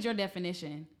 I need your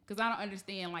definition, because I don't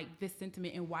understand like this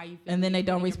sentiment and why you." Feel And then they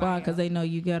don't in your respond because bio. they know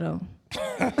you ghetto.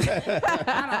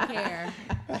 I don't care.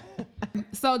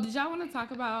 So did y'all want to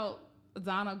talk about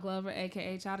Donald Glover,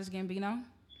 aka Childish Gambino?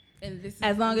 And this is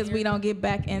As long as we America? don't get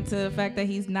back into the fact that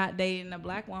he's not dating a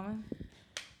black woman.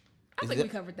 I think we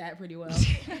covered that pretty well.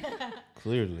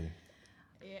 Clearly.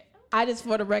 I just,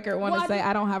 for the record, want Well, to say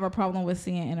I don't have a problem with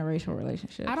seeing interracial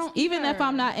relationships. I don't Even if either.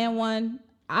 I'm not in one,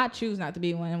 I choose not to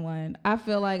be in one. I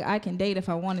feel like I can date if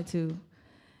I wanted to.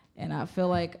 And I feel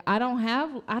like I don't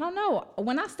know.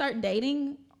 When I start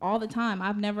dating all the time,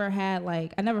 I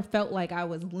never felt like I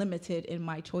was limited in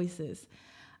my choices.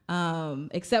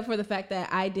 Except for the fact that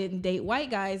I didn't date white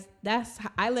guys.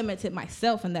 I limited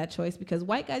myself in that choice because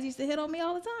white guys used to hit on me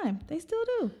all the time. They still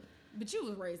do. But you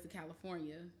was raised in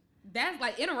California. That's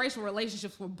like interracial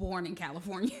relationships were born in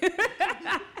California.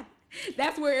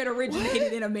 That's where it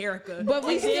originated in America. But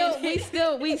we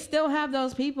still have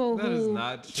those people That who is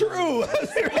not true.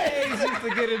 Slaves used to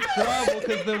get in trouble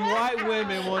because the white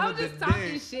women I'm wanted just to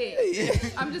talking dick.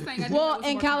 shit. I'm just saying. I think it Well, was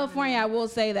in more California, I common. will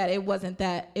say that it wasn't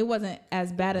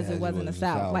as bad as it was in the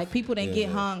South. Like people didn't get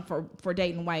hung for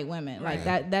dating white women. Like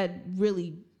that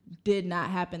really did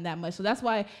not happen that much. So that's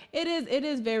why it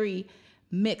is very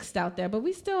mixed out there. But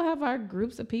we still have our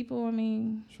groups of people. I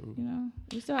mean,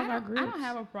 we still have our groups. I don't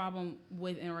have a problem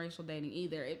with interracial dating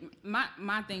either.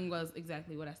 My thing was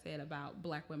exactly what I said about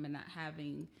black women not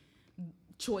having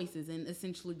choices and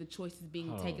essentially the choices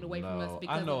being taken away from us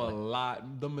because I know of a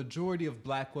lot. The majority of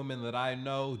black women that I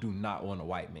know do not want a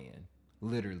white man.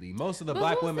 Literally, most of the But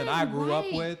black who women said I grew up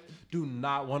white? with do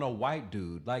not want a white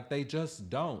dude. Like they just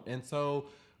don't. And so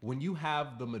when you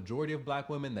have the majority of black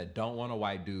women that don't want a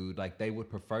white dude, like they would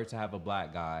prefer to have a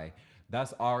black guy,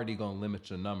 that's already gonna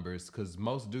limit your numbers because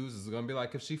most dudes is gonna be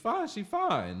like, if she fine, she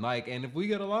fine. Like, and if we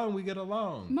get along, we get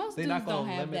along. Most They dudes not gonna don't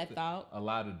have limit that thought. A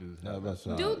lot of dudes have that that's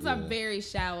thought. dudes are very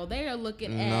shallow. They are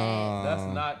looking at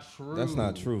That's not true. That's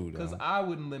not true, Because though. I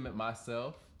wouldn't limit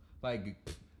myself. Like,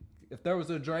 if there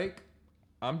was a Drake,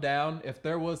 I'm down. If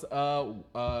there was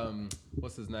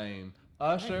what's his name,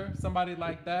 Usher, somebody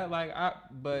like that,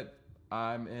 but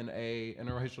I'm in a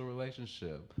interracial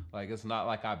relationship. Like, it's not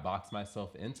like I box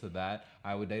myself into that.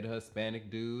 I would date a Hispanic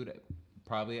dude,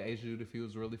 probably an Asian dude if he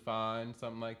was really fine,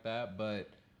 something like that. But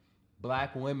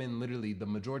black women, literally, the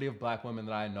majority of black women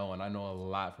that I know, and I know a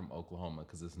lot from Oklahoma,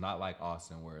 because it's not like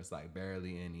Austin where it's like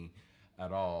barely any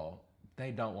at all.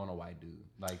 They don't want a white dude.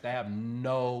 Like, they have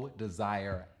no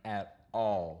desire at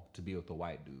all to be with a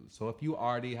white dude. So if you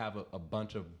already have a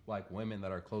bunch of like women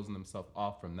that are closing themselves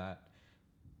off from that,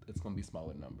 it's gonna be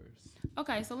smaller numbers.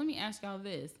 Okay, so let me ask y'all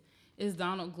this: is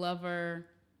Donald Glover?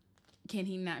 Can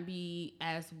he not be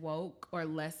as woke or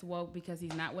less woke because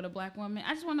he's not with a black woman?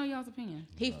 I just want to know y'all's opinion.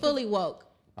 He fully woke.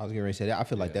 I was gonna say that. I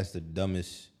feel like that's the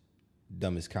dumbest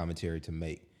commentary to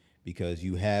make, because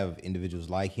you have individuals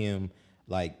like him,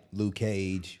 like Luke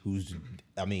Cage, who's,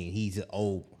 I mean, he's a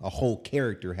whole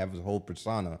character, have his whole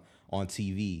persona on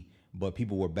TV, but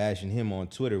people were bashing him on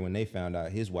Twitter when they found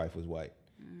out his wife was white.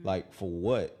 Like, for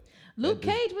what? Luke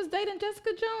Cage was dating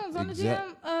Jessica Jones on the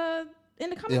damn in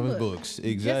the comic books.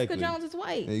 Exactly. Jessica Jones is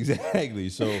white. Exactly.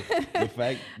 So the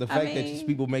fact that just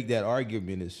people make that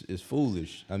argument is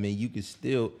foolish. I mean, you can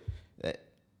still.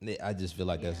 I just feel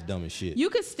like that's dumb as shit. You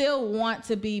could still want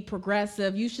to be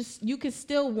progressive. You could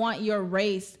still want your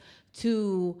race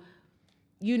to,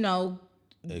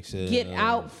 get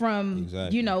out from,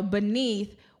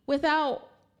 beneath without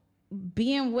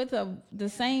being with the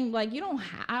same, like,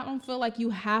 I don't feel like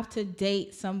you have to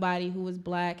date somebody who is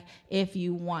black if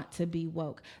you want to be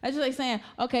woke. That's just like saying,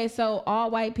 okay, so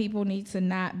all white people need to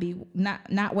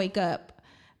not wake up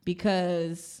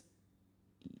because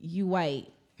you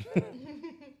white.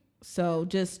 So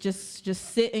just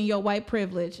sit in your white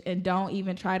privilege and don't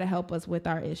even try to help us with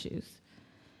our issues.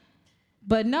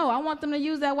 But no, I want them to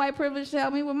use that white privilege to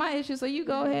help me with my issues. So you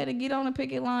go ahead and get on the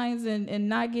picket lines and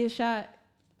not get shot,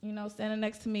 standing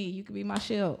next to me. You could be my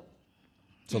shield.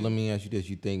 So let me ask you this.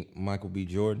 You think Michael B.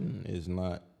 Jordan is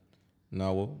not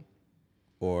woke?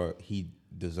 Or he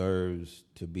deserves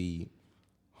to be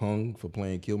hung for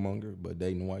playing Killmonger but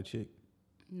dating a white chick?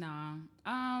 Nah.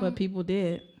 But people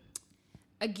did.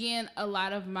 Again, a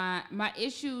lot of my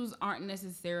issues aren't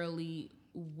necessarily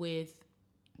with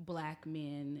black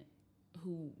men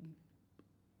who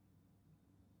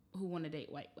want to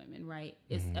date white women, right?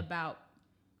 It's about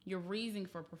your reason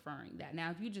for preferring that.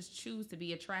 Now, if you just choose to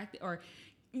be attracted, or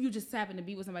you just happen to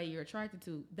be with somebody you're attracted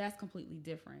to, that's completely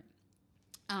different.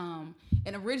 And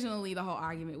originally, the whole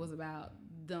argument was about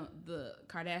the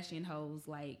Kardashian hoes,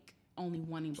 like, only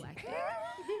wanting black dick.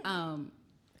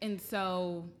 And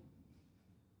so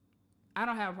I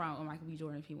don't have a problem with Michael B.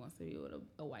 Jordan if he wants to be with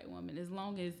a white woman, as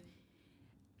long as,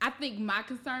 I think my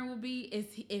concern will be is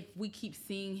if we keep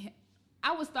seeing him,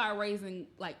 I would start raising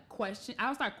I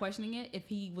would start questioning it if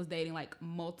he was dating like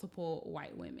multiple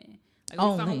white women. Like,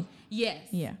 only. Yes.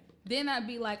 Yeah. Then I'd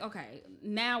be like, okay,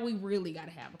 now we really got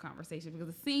to have a conversation, because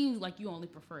it seems like you only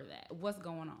prefer that. What's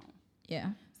going on? Yeah.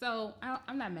 So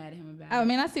I'm not mad at him about it. I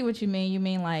mean, I see what you mean. You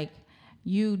mean like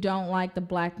you don't like the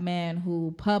black men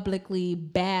who publicly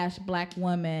bash black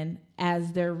women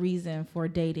as their reason for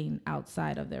dating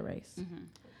outside of their race. Mm-hmm.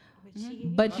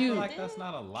 But I feel like that's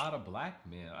not a lot of black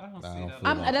men. I don't see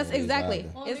that. That's exactly.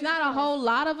 It's not a whole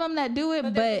lot of them that do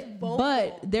it,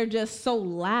 but they're just so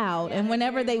loud. And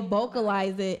whenever they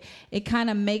vocalize it, it kind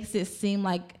of makes it seem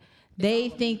like they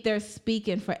think they're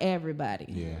speaking for everybody.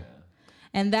 Yeah.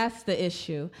 And that's the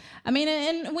issue. I mean,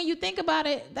 and when you think about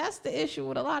it, that's the issue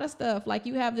with a lot of stuff. Like,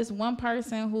 you have this one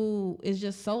person who is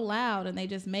just so loud and they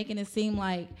just making it seem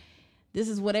like this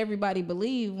is what everybody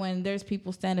believe, when there's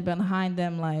people standing behind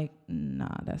them like,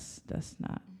 nah, that's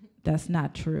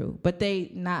not true. But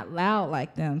they not loud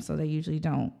like them, so they usually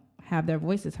don't have their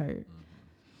voices heard.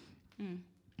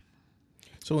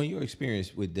 So in your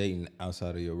experience with dating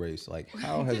outside of your race, like,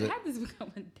 how has it... How does this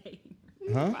become a dating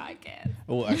podcast?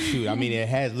 Well, shoot, I mean, it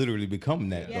has literally become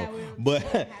that, though.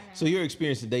 But so your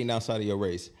experience of dating outside of your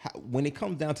race, when it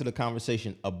comes down to the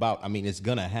conversation about, I mean, it's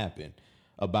gonna happen,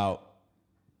 about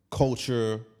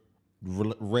culture,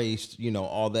 race,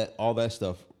 all that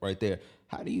stuff right there.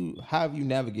 How have you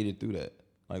navigated through that?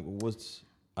 Like,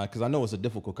 because I know it's a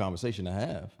difficult conversation to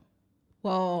have.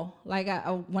 Well, like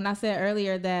when I said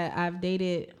earlier that I've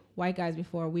dated white guys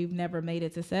before, we've never made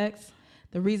it to sex.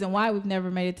 The reason why we've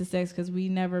never made it to sex, because we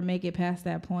never make it past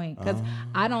that point. Because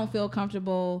I don't feel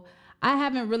comfortable. I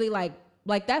haven't really like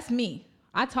that's me.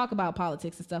 I talk about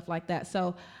politics and stuff like that.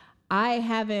 So I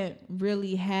haven't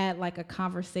really had like a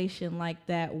conversation like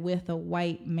that with a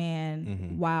white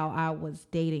man while I was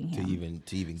dating him.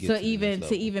 To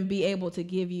even be able to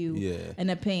give you an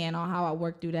opinion on how I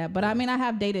work through that. But I mean, I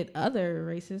have dated other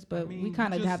races, but we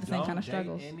kind of have the same kind of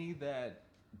struggles. Any that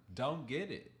don't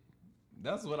get it.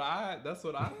 That's what I've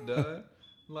done.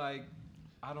 Like,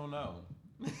 I don't know.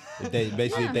 If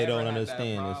they don't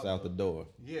understand, it's out the door.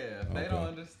 Yeah, if they don't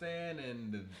understand,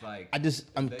 and it's like,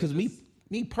 because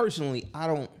me personally,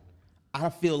 I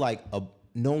feel like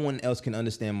no one else can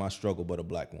understand my struggle but a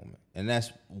black woman. And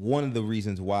that's one of the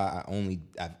reasons why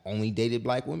I've only dated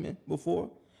black women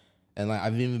before. And like,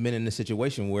 I've even been in a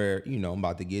situation where, I'm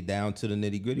about to get down to the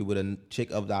nitty gritty with a chick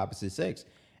of the opposite sex.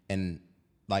 And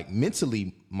like,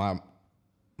 mentally, my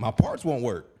my parts won't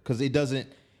work because it doesn't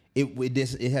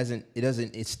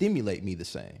stimulate me the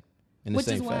same in the Which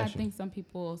same is why fashion. I think some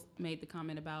people made the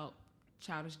comment about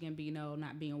Childish Gambino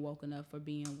not being woke enough for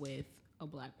being with a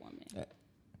black woman.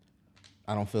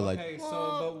 I don't feel Okay, like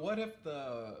so but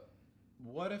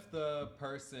what if the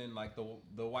person, like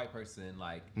the white person,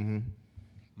 like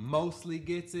mostly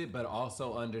gets it, but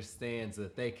also understands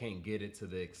that they can't get it to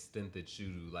the extent that you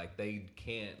do. Like they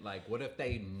can't. Like, what if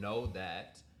they know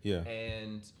that? Yeah.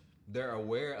 And they're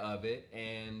aware of it,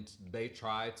 and they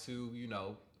try to,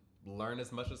 learn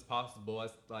as much as possible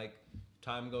as like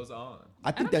time goes on.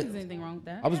 I think don't think that there's anything wrong with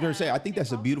that. I was going to say I think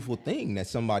that's a beautiful thing that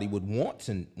somebody would want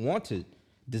to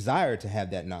desire to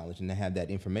have that knowledge and to have that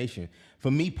information.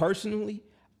 For me personally,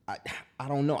 I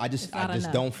don't know. I just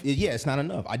don't. Yeah, it's not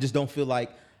enough. I just don't feel like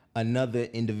another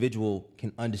individual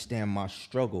can understand my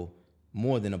struggle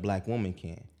more than a black woman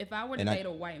can. If I were to date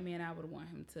a white man, I would want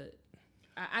him to.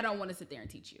 I don't want to sit there and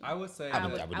teach you. I would say I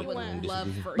would love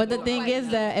for. But the you thing to is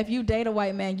that if you date a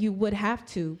white man, you would have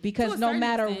to, because no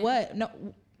matter what, no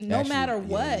matter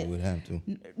what, you would have to.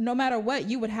 No matter what,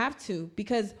 you would have to,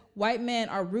 because white men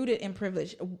are rooted in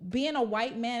privilege. Being a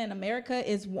white man in America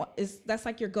is that's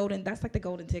like your golden. That's like the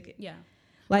golden ticket. Yeah.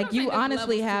 Like I'm saying you there's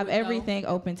honestly levels to have it, though. everything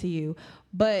open to you,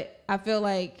 but I feel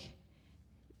like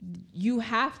you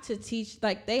have to teach.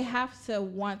 Like they have to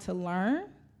want to learn.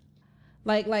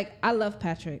 Like I love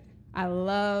Patrick. I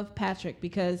love Patrick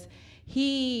because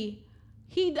he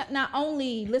not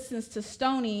only listens to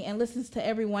Stoney and listens to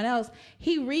everyone else,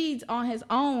 he reads on his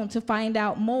own to find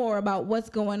out more about what's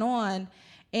going on,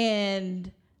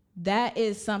 and that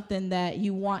is something that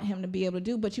you want him to be able to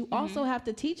do, but you also have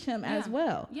to teach him as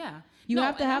well. Yeah. You No,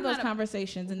 have to and have I'm those not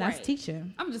conversations, and that's right. teach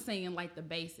him. I'm just saying like the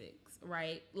basics,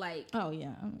 right? Like Oh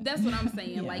yeah. that's what I'm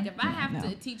saying. Yeah. Like if I have No.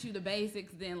 to teach you the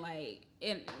basics, then like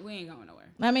we ain't going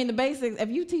nowhere. I mean the basics. If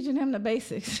you teaching him the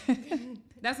basics,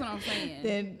 That's what I'm saying.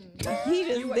 then he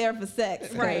just there for sex,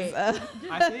 'cause, Right.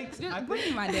 I think Just bring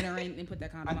me my dinner and put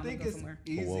that condom I on and think go it's somewhere.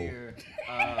 easier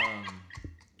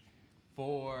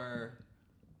for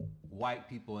white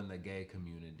people in the gay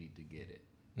community to get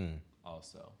it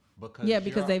also. Because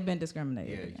because they've been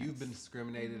discriminated. Yeah, against. you've been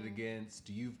discriminated against.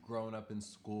 You've grown up in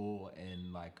school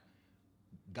and like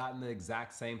gotten the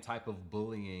exact same type of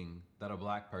bullying that a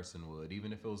black person would,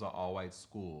 even if it was an all-white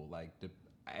school. Like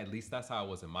at least that's how it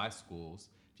was in my schools.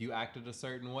 If you acted a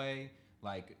certain way,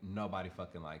 like nobody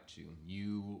fucking liked you.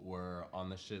 You were on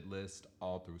the shit list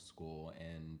all through school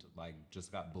and like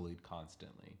just got bullied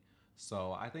constantly.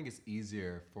 So I think it's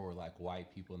easier for like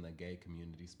white people in the gay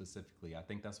community specifically. I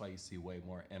think that's why you see way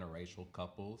more interracial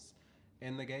couples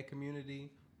in the gay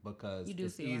community, because You do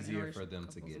it's see a lot of easier for interracial them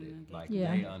to couples get in it. the gay Like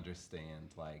community. they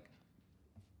understand like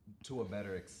to a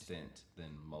better extent than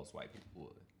most white people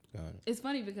would. Got it. It's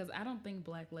funny because I don't think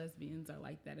black lesbians are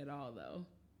like that at all, though.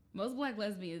 Most black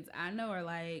lesbians I know are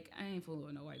like, I ain't fooling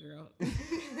with no white girl.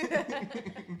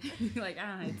 Like,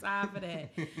 I ain't time for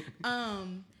that.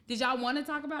 Did y'all want to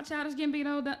talk about Childish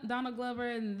Gambino, Donald Glover,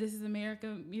 and This Is America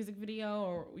music video,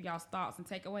 or y'all's thoughts and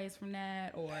takeaways from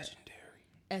that, or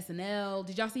SNL?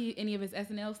 Did y'all see any of his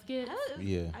SNL skits?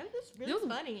 Yeah. I was really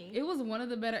funny. It was one of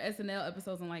the better SNL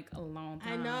episodes in like a long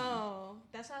I time. know.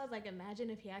 That's why I was like, imagine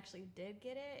if he actually did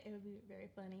get it. It would be very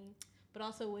funny. But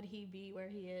also, would he be where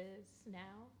he is now?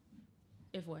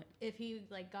 If what? If he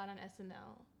like got on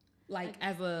SNL, Like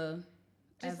as a...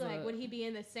 just like, would he be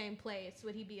in the same place?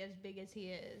 Would he be as big as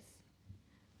he is?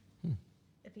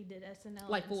 If he did SNL,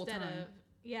 Like full instead time.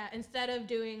 of instead of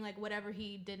doing like whatever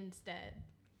he did instead.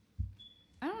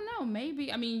 I don't know.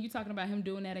 Maybe. I mean, you talking about him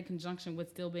doing that in conjunction with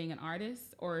still being an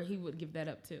artist, or he would give that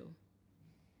up too?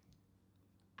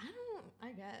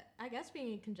 I guess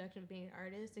being in conjunction with being an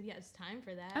artist, if he has time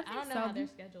for that. I I think don't know so. how their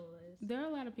schedule is. There are a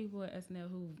lot of people at SNL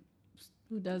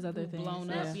Who does other who've things? blown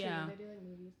yeah. up. Yeah. They do like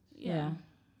movies. Yeah.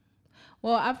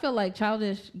 Well, I feel like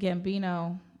Childish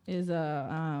Gambino is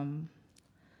a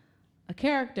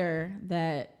character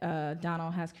that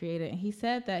Donald has created, and he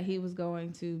said that he was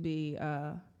going to be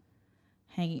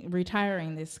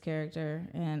retiring this character,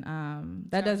 and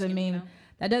that Childish doesn't mean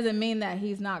Gambino? that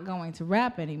he's not going to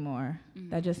rap anymore.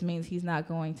 That just means he's not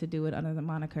going to do it under the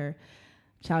moniker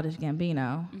Childish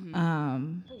Gambino.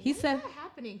 He said What's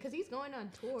happening? Because he's going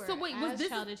on tour. So wait, as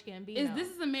Childish Gambino? Is This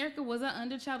Is America? Was that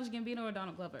under Childish Gambino or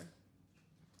Donald Glover?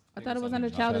 I thought it was under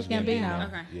Childish Gambino.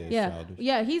 Okay. Yeah, Yeah, Childish.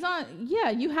 yeah, he's on. Yeah,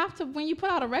 you have to, when you put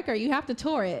out a record, you have to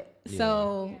tour it. Yeah.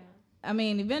 So, Yeah. I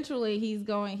mean, eventually he's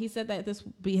going. He said that this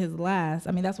would be his last.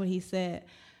 I mean, that's what he said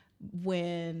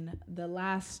when the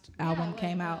last album like,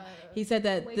 came out. He said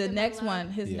that Wake the Up My next Love. one,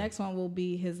 his Yeah. next one will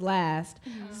be his last.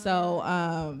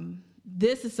 So,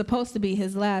 this is supposed to be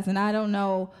his last, and I don't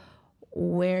know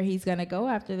where he's gonna go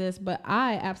after this. But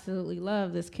I absolutely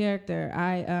love this character.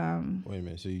 Wait a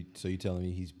minute. So you telling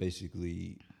me he's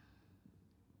basically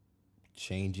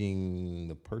changing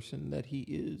the person that he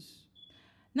is?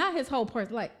 Not his whole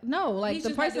person. Like, no, like He's the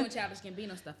just person. not doing Childish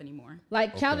Gambino stuff anymore.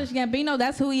 Like Childish Gambino,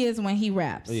 that's who he is when he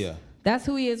raps. Yeah. That's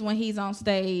who he is when he's on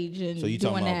stage and So you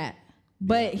talking doing about- that.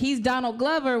 But he's Donald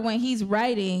Glover when he's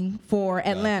writing for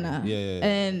Atlanta Yeah.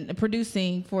 and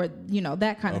producing for,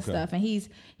 that kind of Okay. stuff. And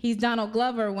he's Donald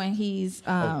Glover when he's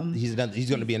He's going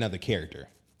to be another character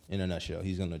in a nutshell.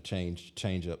 He's going to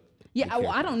change up. yeah, the well,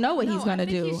 I character. don't know what No, he's gonna I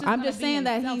think do. he's I'm gonna just be saying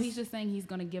that himself. he's He's just saying he's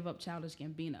gonna give up Childish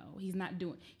Gambino.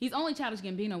 He's only Childish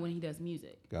Gambino when he does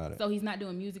music. Got it. So he's not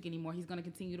doing music anymore. He's gonna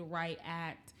continue to write,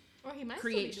 act, Or he might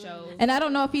create still be doing shows. and I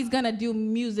don't know if he's gonna do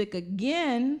music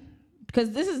again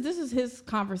because this is his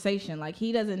conversation. Like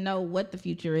he doesn't know what the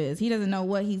future is. He doesn't know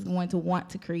what he's going to want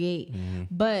to create.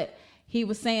 But he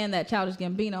was saying that Childish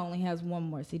Gambino only has one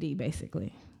more CD.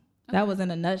 Basically, that was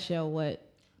in a nutshell what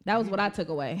I took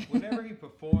away. Whenever he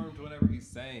performed, whenever he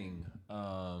sang,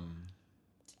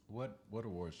 what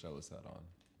award show was that on?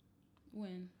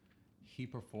 When? He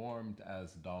performed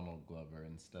as Donald Glover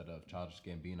instead of Childish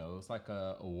Gambino. It was like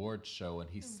a award show, and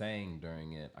he sang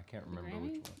during it. I can't remember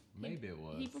which Grammys? one. Maybe it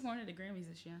was. He performed at the Grammys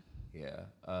this year. Yeah.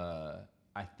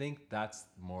 I think that's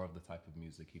more of the type of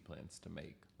music he plans to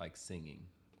make, like singing.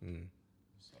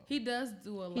 He does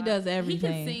do a lot. He does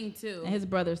everything. He can sing too. And his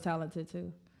brother's talented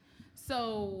too.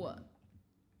 So,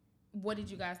 what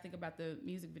did you guys think about the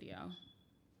music video?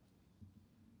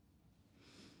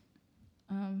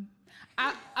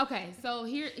 Okay, so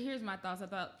here's my thoughts. I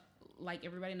thought, like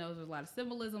everybody knows, there's a lot of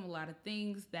symbolism, a lot of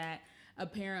things that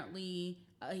apparently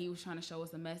he was trying to show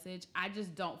us a message. I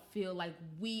just don't feel like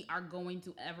we are going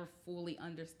to ever fully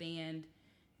understand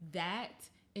that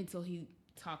until he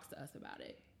talks to us about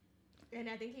it. And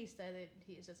I think he said it.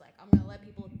 He's just like, I'm gonna let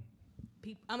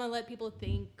people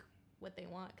think what they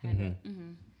want, kind of.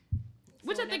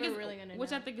 Which I think is know.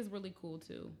 I think is really cool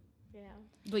too. Yeah.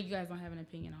 But you guys don't have an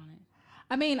opinion on it.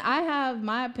 I mean, I have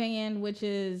my opinion, which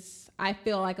is I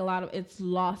feel like a lot of it's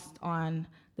lost on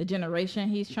the generation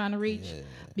he's trying to reach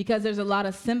because there's a lot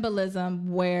of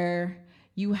symbolism where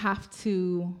you have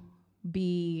to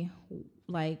be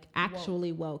like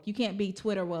actually woke. You can't be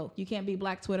Twitter woke. You can't be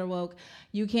Black Twitter woke.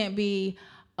 You can't be,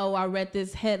 oh, I read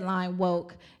this headline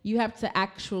woke. You have to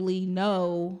actually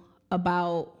know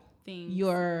about Things.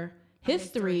 your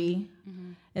history,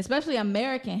 especially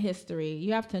American history.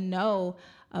 You have to know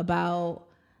about.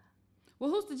 Well,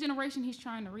 who's the generation he's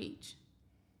trying to reach?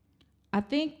 I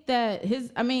think that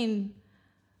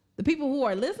the people who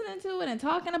are listening to it and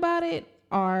talking about it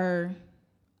are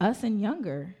us and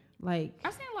younger. Like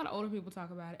I've seen a lot of older people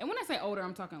talk about it. And when I say older,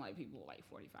 I'm talking like people like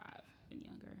 45 and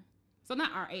younger. So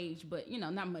not our age, but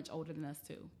not much older than us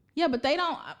too. yeah, but they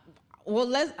don't. Well,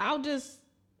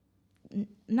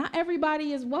 not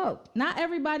everybody is woke. Not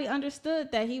everybody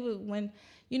understood that he was when,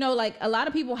 like a lot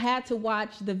of people had to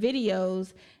watch the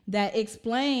videos that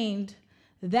explained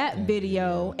that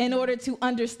video in order to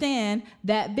understand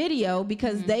that video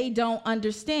because they don't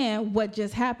understand what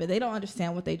just happened. They don't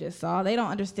understand what they just saw. They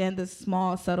don't understand the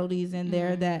small subtleties in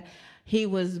there that he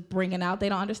was bringing out. They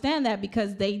don't understand that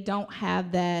because they don't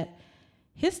have that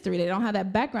history. They don't have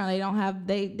that background.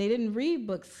 They didn't read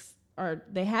books or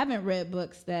they haven't read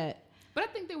books that. But I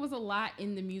think there was a lot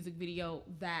in the music video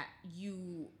that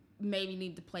you maybe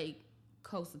need to pay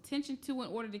close attention to in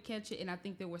order to catch it. And I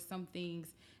think there were some things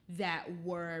that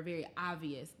were very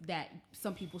obvious that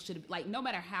some people should have, like, no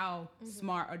matter how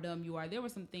smart or dumb you are, there were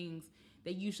some things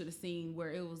that you should have seen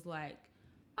where it was like,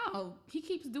 oh, he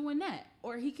keeps doing that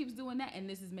or he keeps doing that and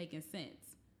this is making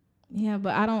sense. Yeah,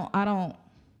 but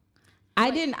I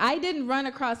didn't run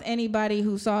across anybody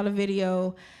who saw the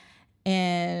video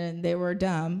and they were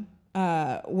dumb.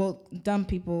 Dumb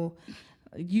people.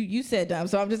 You said dumb,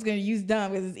 so I'm just gonna use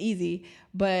dumb because it's easy.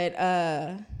 But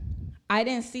I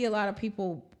didn't see a lot of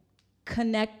people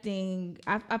connecting.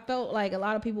 I felt like a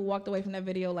lot of people walked away from that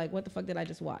video like, what the fuck did I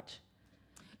just watch?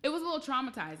 It was a little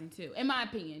traumatizing too, in my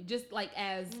opinion. Just like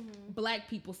as Black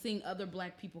people, seeing other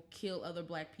Black people kill other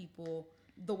Black people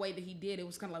the way that he did, it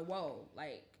was kind of like, whoa,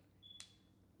 like,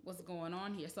 what's going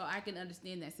on here? So I can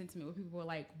understand that sentiment where people were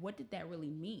like, what did that really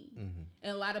mean?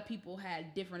 And a lot of people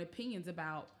had different opinions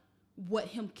about what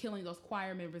him killing those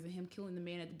choir members and him killing the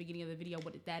man at the beginning of the video,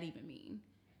 what did that even mean?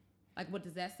 Like, what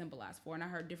does that symbolize for? And I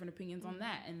heard different opinions on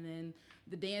that. And then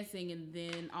the dancing and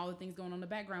then all the things going on in the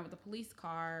background with the police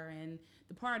car and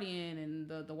the partying and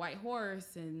the white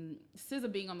horse and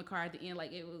SZA being on the car at the end.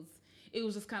 Like, it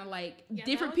was just kind of like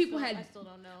different people had. I still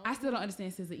don't know. I still don't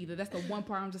understand SZA either. That's the one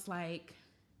part I'm just like.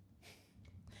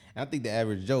 And I think the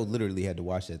average Joe literally had to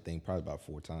watch that thing probably about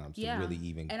 4 times Yeah. to really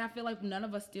even. And I feel like none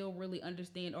of us still really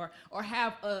understand or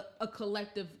have a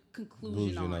collective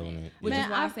conclusion on it. Which Man,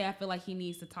 is why I say I feel like he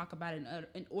needs to talk about it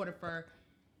in order for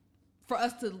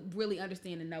us to really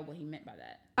understand and know what he meant by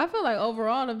that. I feel like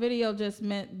overall the video just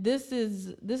meant this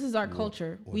is our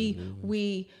culture.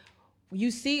 You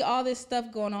see all this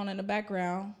stuff going on in the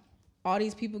background, all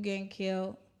these people getting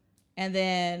killed, and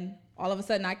then all of a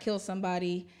sudden I kill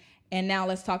somebody, and now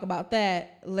let's talk about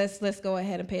that. Let's go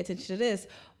ahead and pay attention to this.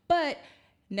 But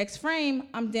next frame,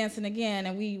 I'm dancing again,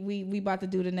 and we about to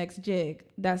do the next jig.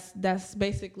 That's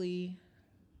basically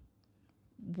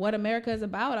what America is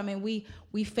about. I mean,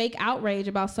 we fake outrage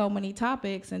about so many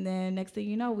topics, and then next thing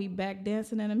you know, we back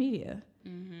dancing in the media.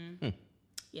 Mm-hmm.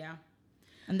 Yeah.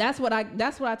 And that's what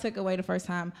I took away the first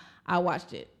time I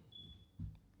watched it.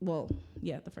 Well,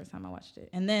 yeah, the first time I watched it.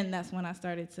 And then that's when I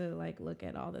started to like look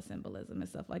at all the symbolism and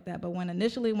stuff like that. But when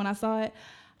I saw it,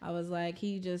 I was like,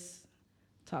 he just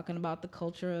talking about the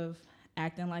culture of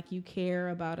acting like you care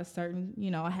about a certain,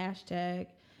 a hashtag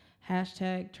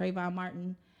Trayvon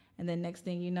Martin. And then next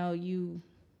thing you know, you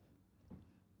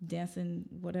dancing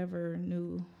whatever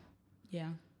new,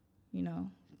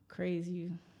 craze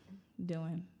you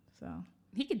doing. So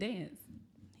he could dance.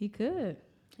 He could.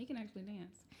 He can actually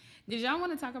dance. Did y'all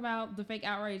want to talk about the fake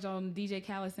outrage on DJ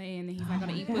Khaled saying that he's not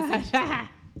going to eat pussy?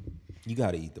 You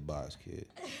got to eat the box, kid.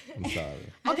 I'm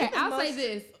sorry. Okay, I'll say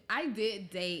this. I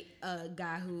did date a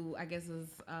guy who I guess was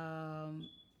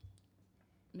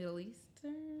Middle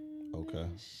Eastern. Okay.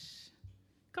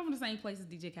 Come from the same place as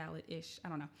DJ Khaled-ish. I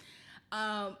don't know.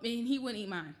 And he wouldn't eat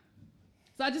mine.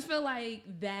 So I just feel like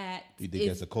that. You think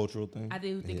that's a cultural thing? I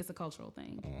do think it's a cultural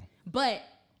thing. But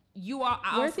you are.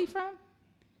 Where's he from?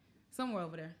 Somewhere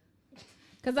over there.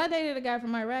 Because I dated a guy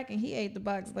from Iraq and he ate the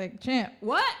box like a champ.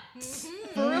 What?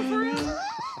 For real?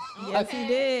 Yes, he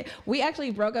did. We actually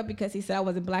broke up because he said I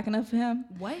wasn't black enough for him.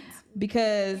 What?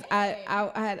 Because I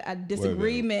had a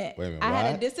disagreement. Wait a minute, I had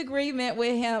a what? disagreement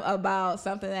with him about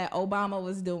something that Obama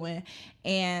was doing.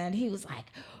 And he was like,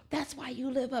 that's why you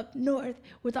live up north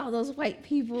with all those white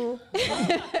people.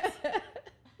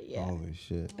 Yeah. Holy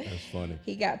shit. That's funny.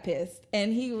 He got pissed.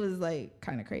 And he was like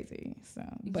kind of crazy. So,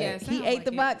 but Yeah, he sounds ate like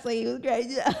the it. box like he was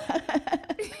crazy.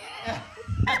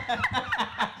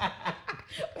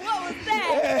 What was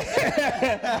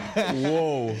that?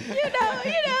 Whoa.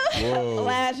 Whoa.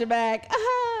 Flashback.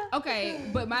 Okay,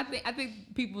 but I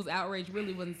think people's outrage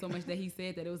really wasn't so much that he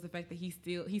said that. It was the fact that he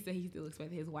said he still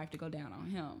expected his wife to go down on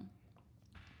him.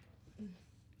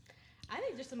 I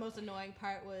think just the most annoying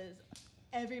part was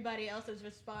everybody else's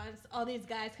response. All these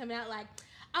guys coming out like,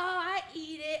 oh, I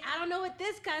eat it. I don't know what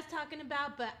this guy's talking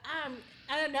about, but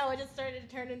I don't know. It just started to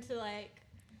turn into like,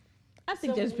 I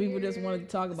think some just people just weird wanted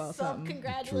to talk about something.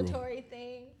 self-congratulatory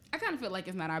thing. I kind of feel like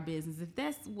it's not our business.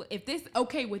 If this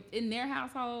okay within their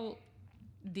household,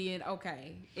 then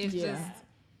okay. It's Yeah. just.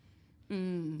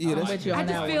 Yeah, I'll bet you on I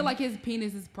that just feel one. like his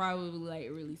penis is probably like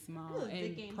really small Ooh, big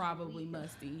and game's probably weak.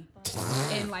 musty,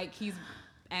 and like he's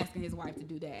asking his wife to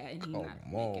do that, and he's not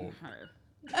Come on. making her.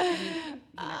 He's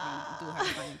not gonna do her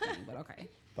same thing, but okay.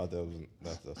 Thought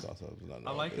that's also nothing.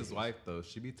 I like his wife though.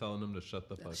 She be telling him to shut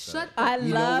the fuck Shut up. I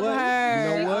You know love what?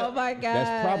 her. You know what? Oh my God.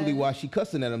 That's probably why she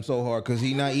cussing at him so hard, because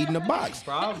he not eating the box.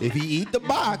 Probably. If he eat the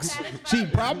box,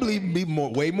 she'd probably be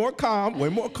way more calm, way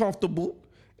more comfortable,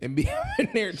 and be in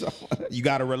there. You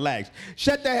gotta relax.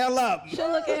 Shut the hell up. She'll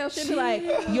look at him. She'll be like,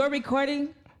 "You're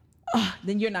recording?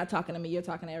 Then you're not talking to me. You're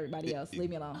talking to everybody else.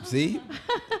 Leave me alone." See?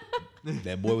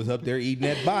 That boy was up there eating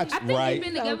that box, I think right? they've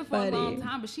been together for a funny. long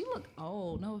time, but she looked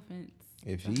old. No offense.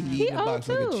 If he eating the old box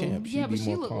like a too. champ, she'd Yeah, be but she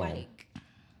more looked calm.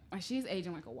 like she's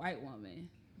aging like a white woman.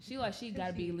 She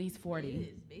gotta be at least 40.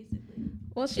 Is basically.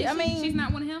 Well, She's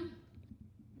not one of him.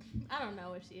 I don't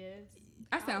know if she is.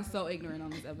 I sound so ignorant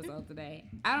on this episode today.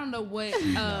 I don't know what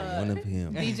One of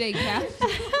him. DJ Khaled.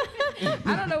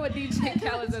 I don't know what DJ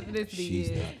Khaled's ethnicity She's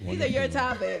is. not one These of are your him.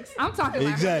 topics. I'm talking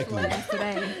about Exactly. her class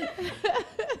today.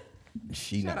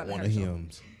 She Shout not out to one her, of Joe.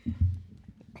 hims.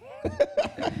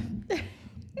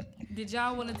 Did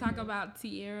y'all want to talk about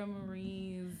Tierra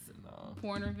Marie's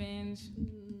porn revenge?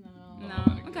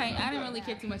 No. Okay, I didn't really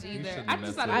care too much either. shouldn't I mess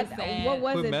just thought with it was sad. What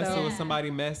was Quit it messing though? with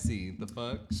somebody messy. The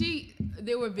fuck?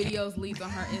 There were videos leaked on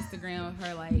her Instagram of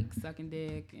her like sucking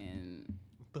dick and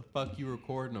What the fuck you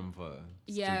recording them for?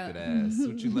 Yeah. Stupid ass.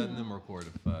 What you letting them record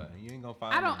it for? You ain't gonna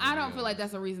find. I don't feel like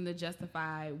that's a reason to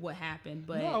justify what happened,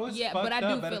 but No, it's yeah, fucked but I do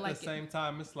up, but feel at like the same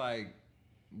time, it's like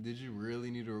Did you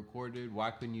really need to record it? Why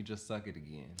couldn't you just suck it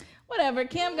again? Whatever.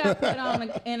 Kim got put on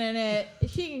the internet.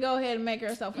 She can go ahead and make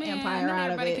herself an empire not out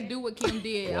of everybody it. can do what Kim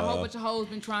did. Wow. A whole bunch of hoes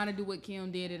been trying to do what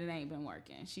Kim did, and it ain't been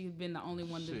working. She's been the only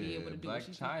one to be able to do Black what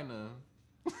she's China.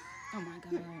 Oh my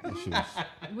god. That shit was,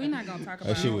 We're not gonna talk about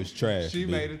that shit was trash. She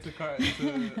B. made it to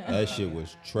That shit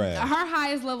was trash. Her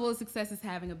highest level of success is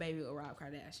having a baby with Rob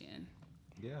Kardashian.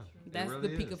 Yeah, That's it really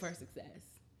the peak is. of her success.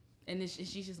 And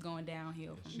she's just going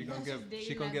downhill from She there. gonna She's dating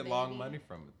she gonna that get long baby. money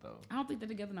from it though. I don't think they're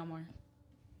together no more.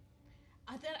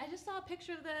 I just saw a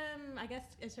picture of them. I guess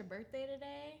it's her birthday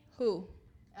today. Who?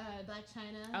 Black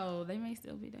China. Oh, they may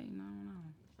still be dating. I don't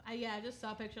know. Yeah, I just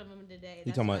saw a picture of them today. You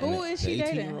That's talking about Who the, is she the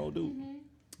dating? 18-year-old dude?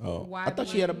 Oh, Why I thought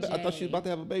she had a. BJ? I thought she was about to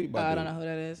have a baby. By I then. don't know who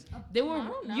that is. There were. I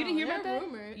don't know. You didn't hear There about are that?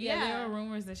 rumors. Yeah, Yeah. there are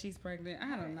rumors that she's pregnant.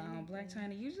 I don't know. Black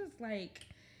China, you just like.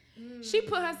 She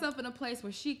put herself in a place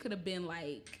where she could have been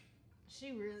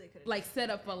She really could. like set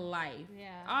up for life. Yeah.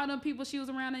 All them people she was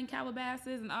around in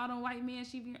Calabasas and all them white men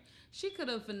she could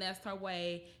have finessed her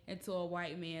way into a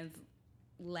white man's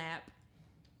lap,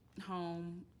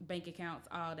 home, bank accounts,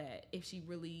 all that if she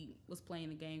really was playing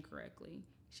the game correctly.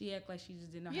 She act like she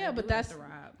just didn't know Yeah, how to but do that's it to Rob.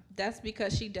 that's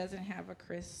because she doesn't have a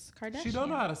Kris Kardashian. She don't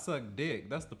know how to suck dick.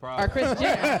 That's the problem. Or Kris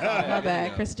Jenner. My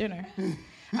bad, Yeah. Kris Jenner.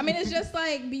 I mean, it's just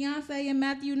like Beyonce and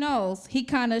Matthew Knowles. He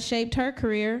kind of shaped her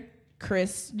career.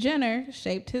 Kris Jenner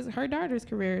shaped her daughter's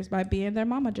careers by being their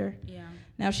momager. Yeah,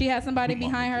 Now, if she had somebody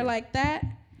behind her like that,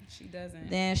 she doesn't.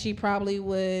 then she probably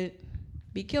would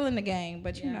be killing the game.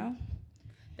 But you Yeah. know,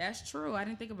 That's true. I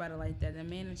didn't think about it like that. The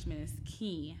management is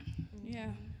key.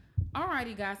 yeah.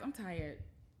 Alrighty, guys, I'm tired.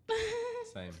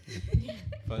 Same.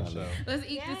 Fun show. Let's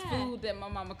eat this Yeah. food that my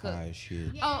mama cooked. Ah,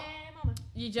 shit. Yeah, Oh. mama.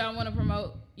 Y'all want to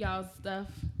promote y'all's stuff,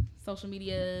 social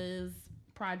medias,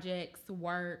 projects,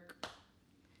 work?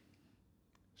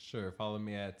 Sure. Follow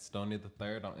me at Stony the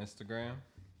Third on Instagram.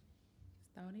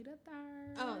 Stony the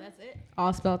Third. Oh, that's it.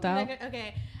 All spelled out.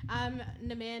 Okay.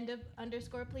 Namanda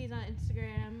 _ please on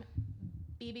Instagram.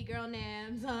 BB Girl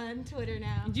Nams on Twitter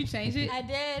now. Did you change it? I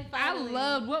did. I Finally.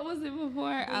 loved, what was it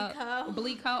before? Bleeko.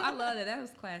 Bleeko. I love it. That was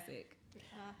classic.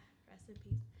 Rest in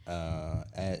peace.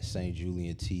 At St.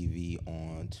 Julian TV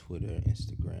on Twitter,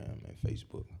 Instagram, and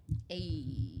Facebook.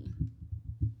 Ayy.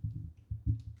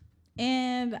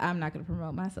 And I'm not going to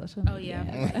promote my social Oh, media.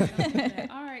 yeah.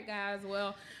 All right, guys.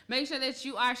 Well, make sure that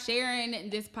you are sharing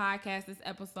this podcast, this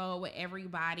episode with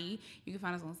everybody. You can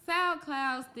find us on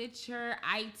SoundCloud, Stitcher,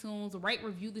 iTunes. Rate,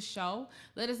 review the show.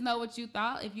 Let us know what you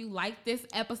thought. If you liked this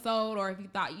episode or if you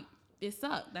thought it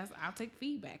sucked, I'll take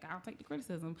feedback. I'll take the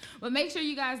criticism. But make sure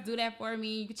you guys do that for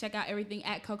me. You can check out everything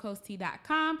at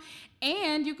cocostea.com.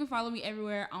 And you can follow me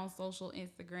everywhere on social,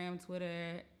 Instagram,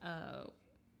 Twitter,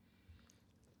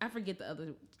 I forget the other,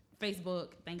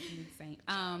 Facebook. Thank you, Saint.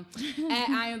 At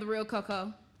I Am The Real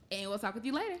Coco. And we'll talk with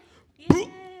you later.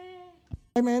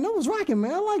 Hey man, that was rocking,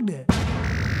 man. I like that.